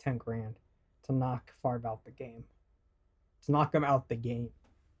 stacks, $10,000 to knock Favre out the game. To knock him out the game.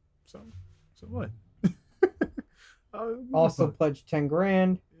 So what? Also pledged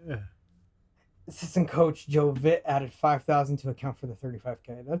 $10,000. Yeah. Assistant coach Joe Vitt added $5,000 to account for the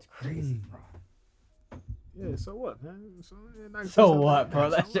 $35,000. That's crazy, bro. Yeah. So what, man? So what, bro?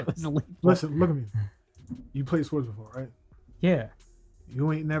 That shit was lethal. Listen, look at me. You played sports before, right? Yeah.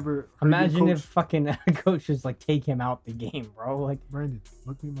 You ain't never. Imagine if fucking coaches like take him out the game, bro. Like Brandon,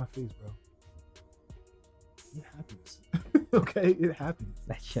 look me in my face, bro. It happens. Okay, it happens.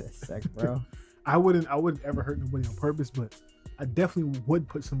 That shit is sick, bro. I wouldn't ever hurt nobody on purpose, but I definitely would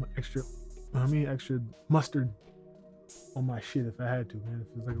put some extra mustard on my shit if I had to, man.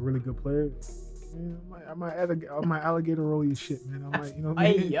 If it's like a really good player, man, I might alligator roll your shit, man. I might,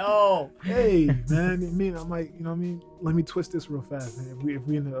 hey, man. I might, let me twist this real fast, man. If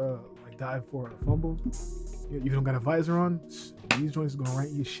we in the like dive for a fumble, you don't got a visor on. These joints are gonna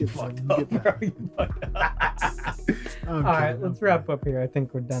rank your shit. All right, let's wrap up here. I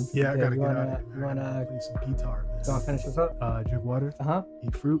think we're done. Yeah, I gotta get out of here. You wanna play some guitar, man? You wanna finish this up? Drink water.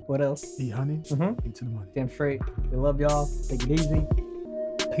 Eat fruit. What else? Eat honey. Eat to the money. Damn straight. We love y'all. Take it easy.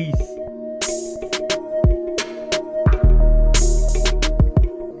 Peace.